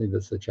the company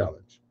that's the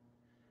challenge.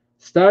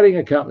 Starting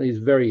a company is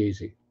very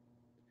easy.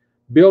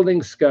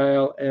 Building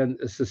scale and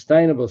a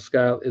sustainable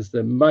scale is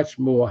the much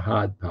more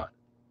hard part.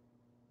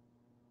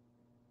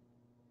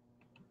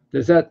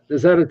 Does that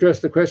address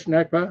the question,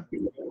 Akbar?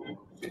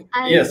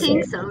 I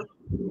think so.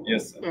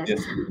 Yes.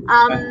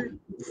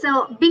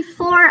 So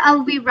before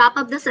we wrap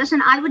up the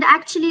session, I would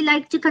actually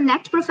like to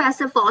connect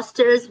Professor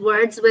Foster's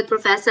words with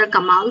Professor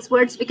Kamal's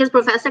words, because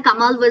Professor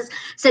Kamal was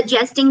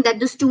suggesting that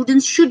the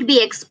students should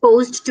be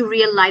exposed to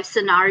real life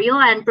scenario,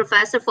 and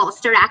Professor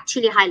Foster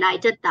actually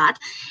highlighted that.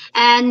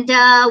 And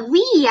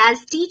we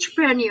as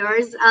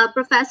teachpreneurs,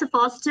 Professor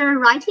Foster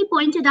rightly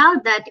pointed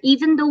out that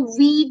even though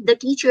we, the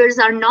teachers,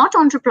 are not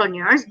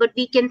entrepreneurs, but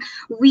we can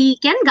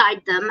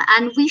guide them,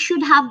 and we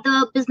should have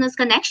the business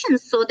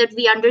connections so that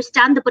we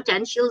understand the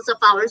potentials of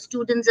our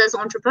students as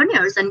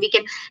entrepreneurs, and we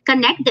can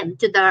connect them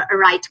to the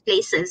right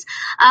places.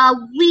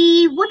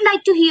 We would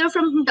like to hear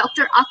from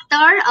Dr.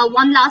 Akhtar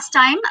one last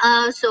time.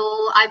 So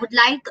I would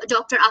like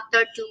Dr.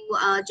 Akhtar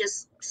to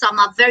just sum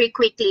up very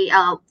quickly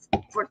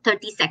for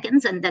 30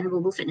 seconds, and then we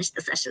will finish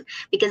the session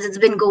because it's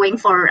been going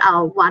for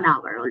 1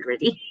 hour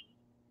already.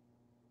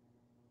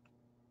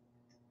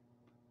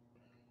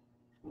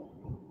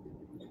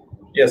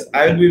 Yes,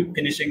 I will be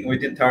finishing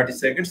within 30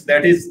 seconds.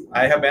 That is,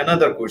 I have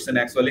another question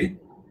actually.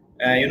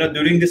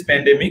 During this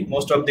pandemic,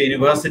 most of the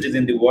universities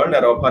in the world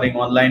are offering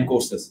online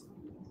courses.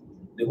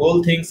 The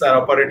whole things are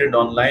operated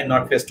online,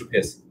 not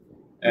face-to-face.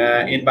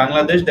 In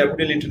Bangladesh,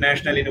 Daffodil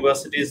International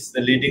University is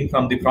leading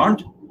from the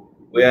front.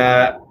 We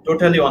are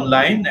totally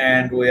online,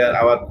 and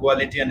our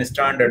quality and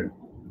standard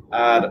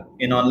are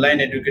in online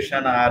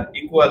education are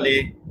equal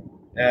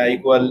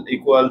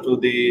to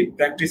the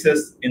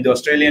practices in the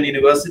Australian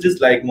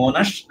universities like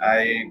Monash,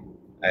 I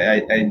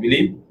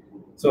believe.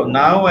 So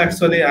now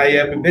actually I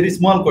have a very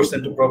small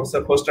question to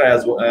Professor Foster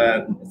as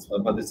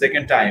for the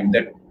second time,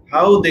 that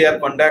how they are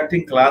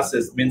conducting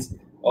classes, means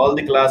all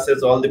the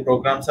classes, all the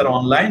programs are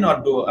online,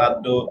 or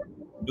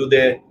do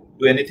they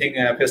do anything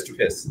face to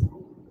face?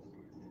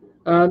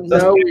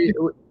 No,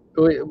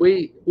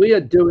 we are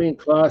doing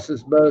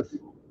classes both.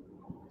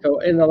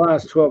 In the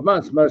last 12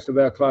 months, most of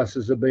our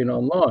classes have been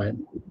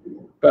online,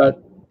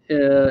 but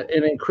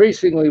and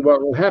increasingly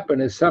what will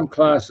happen is some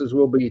classes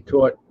will be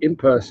taught in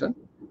person,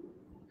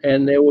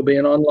 and there will be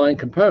an online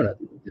component.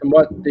 And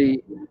what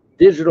the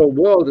digital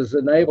world has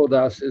enabled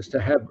us is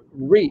to have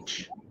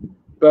reach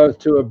both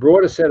to a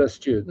broader set of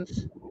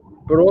students,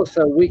 but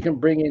also we can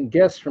bring in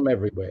guests from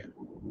everywhere.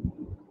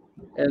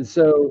 And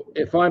so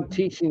if I'm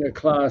teaching a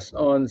class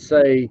on,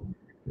 say,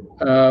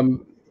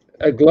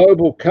 a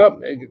global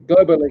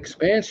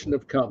expansion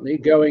of company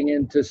going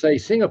into, say,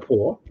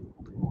 Singapore,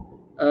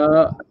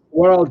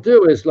 what I'll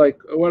do is, like,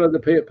 one of the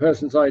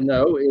persons I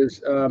know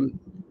is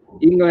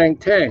Yinglang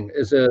Tang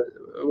is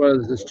one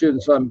of the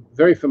students I'm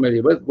very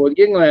familiar with. Well,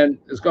 Yinglang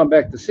has gone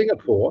back to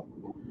Singapore.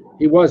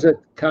 He was at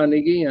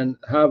Carnegie and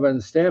Harvard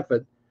and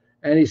Stanford,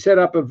 and he set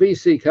up a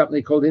VC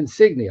company called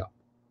Insignia.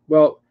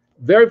 Well,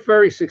 very,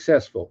 very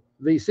successful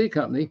VC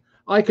company.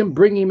 I can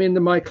bring him into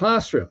my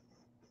classroom,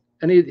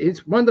 and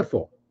he's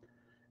wonderful.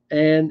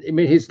 And I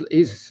mean,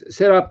 he's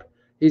set up,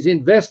 he's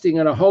investing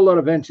in a whole lot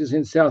of ventures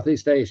in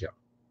Southeast Asia.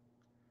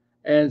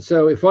 And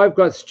so if I've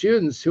got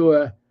students who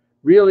are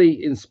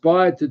really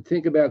inspired to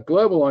think about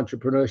global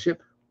entrepreneurship,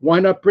 why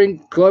not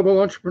bring global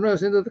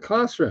entrepreneurs into the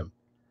classroom?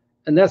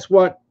 And that's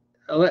what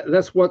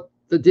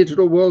the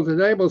digital world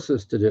enables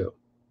us to do.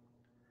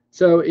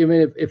 So I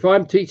mean, if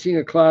I'm teaching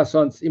a class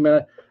on,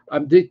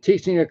 I'm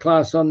teaching a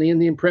class on the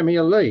Indian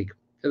Premier League,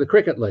 the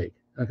cricket league,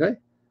 okay?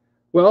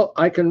 Well,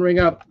 I can ring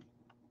up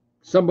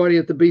somebody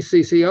at the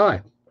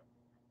BCCI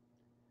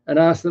and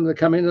ask them to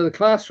come into the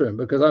classroom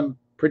because I'm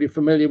pretty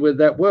familiar with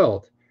that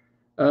world.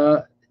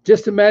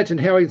 Just imagine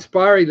how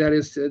inspiring that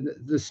is to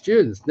the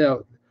students.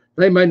 Now,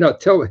 they may not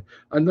tell me.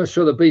 I'm not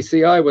sure the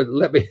BCI would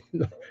let me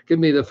give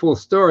me the full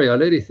story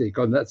on anything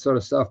on that sort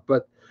of stuff,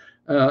 but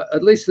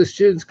at least the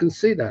students can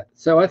see that.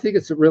 So I think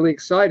it's really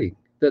exciting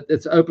that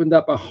it's opened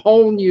up a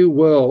whole new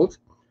world,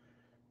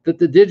 that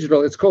the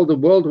digital, it's called the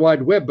World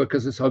Wide Web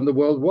because it's on the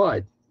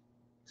worldwide.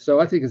 So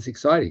I think it's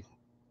exciting.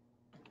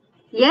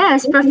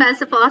 Yes,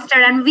 Professor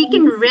Foster, and we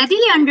can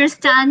readily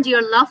understand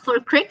your love for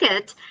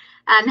cricket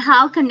and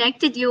how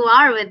connected you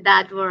are with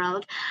that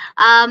world.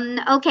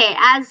 Okay,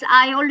 as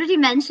I already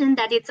mentioned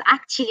that it's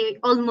actually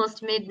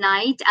almost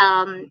midnight.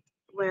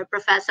 Where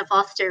Professor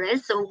Foster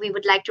is. So we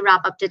would like to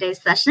wrap up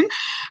today's session.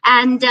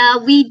 And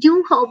we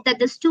do hope that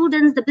the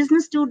students, the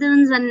business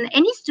students, and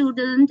any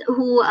student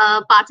who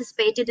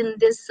participated in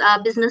this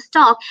business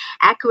talk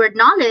acquired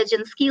knowledge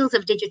and skills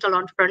of digital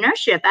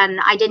entrepreneurship and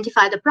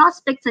identify the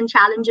prospects and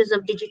challenges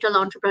of digital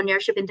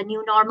entrepreneurship in the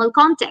new normal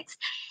context.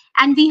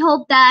 And we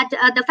hope that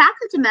the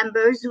faculty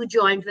members who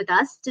joined with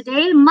us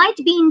today might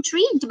be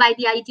intrigued by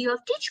the idea of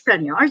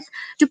Teachpreneurs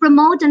to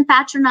promote and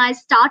patronize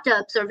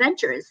startups or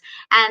ventures.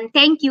 And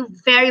thank you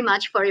very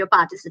much for your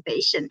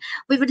participation.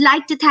 We would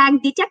like to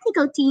thank the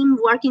technical team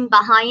working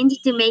behind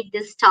to make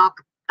this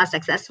talk a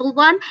successful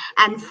one.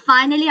 And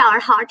finally,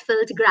 our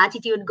heartfelt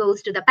gratitude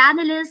goes to the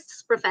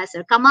panelists,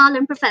 Professor Kamal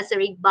and Professor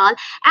Iqbal,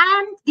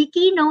 and the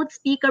keynote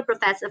speaker,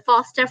 Professor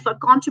Foster, for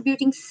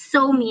contributing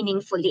so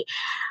meaningfully.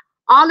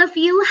 All of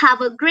you have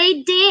a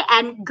great day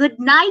and good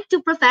night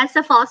to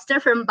Professor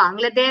Foster from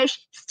Bangladesh.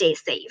 Stay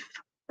safe.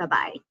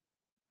 Bye-bye.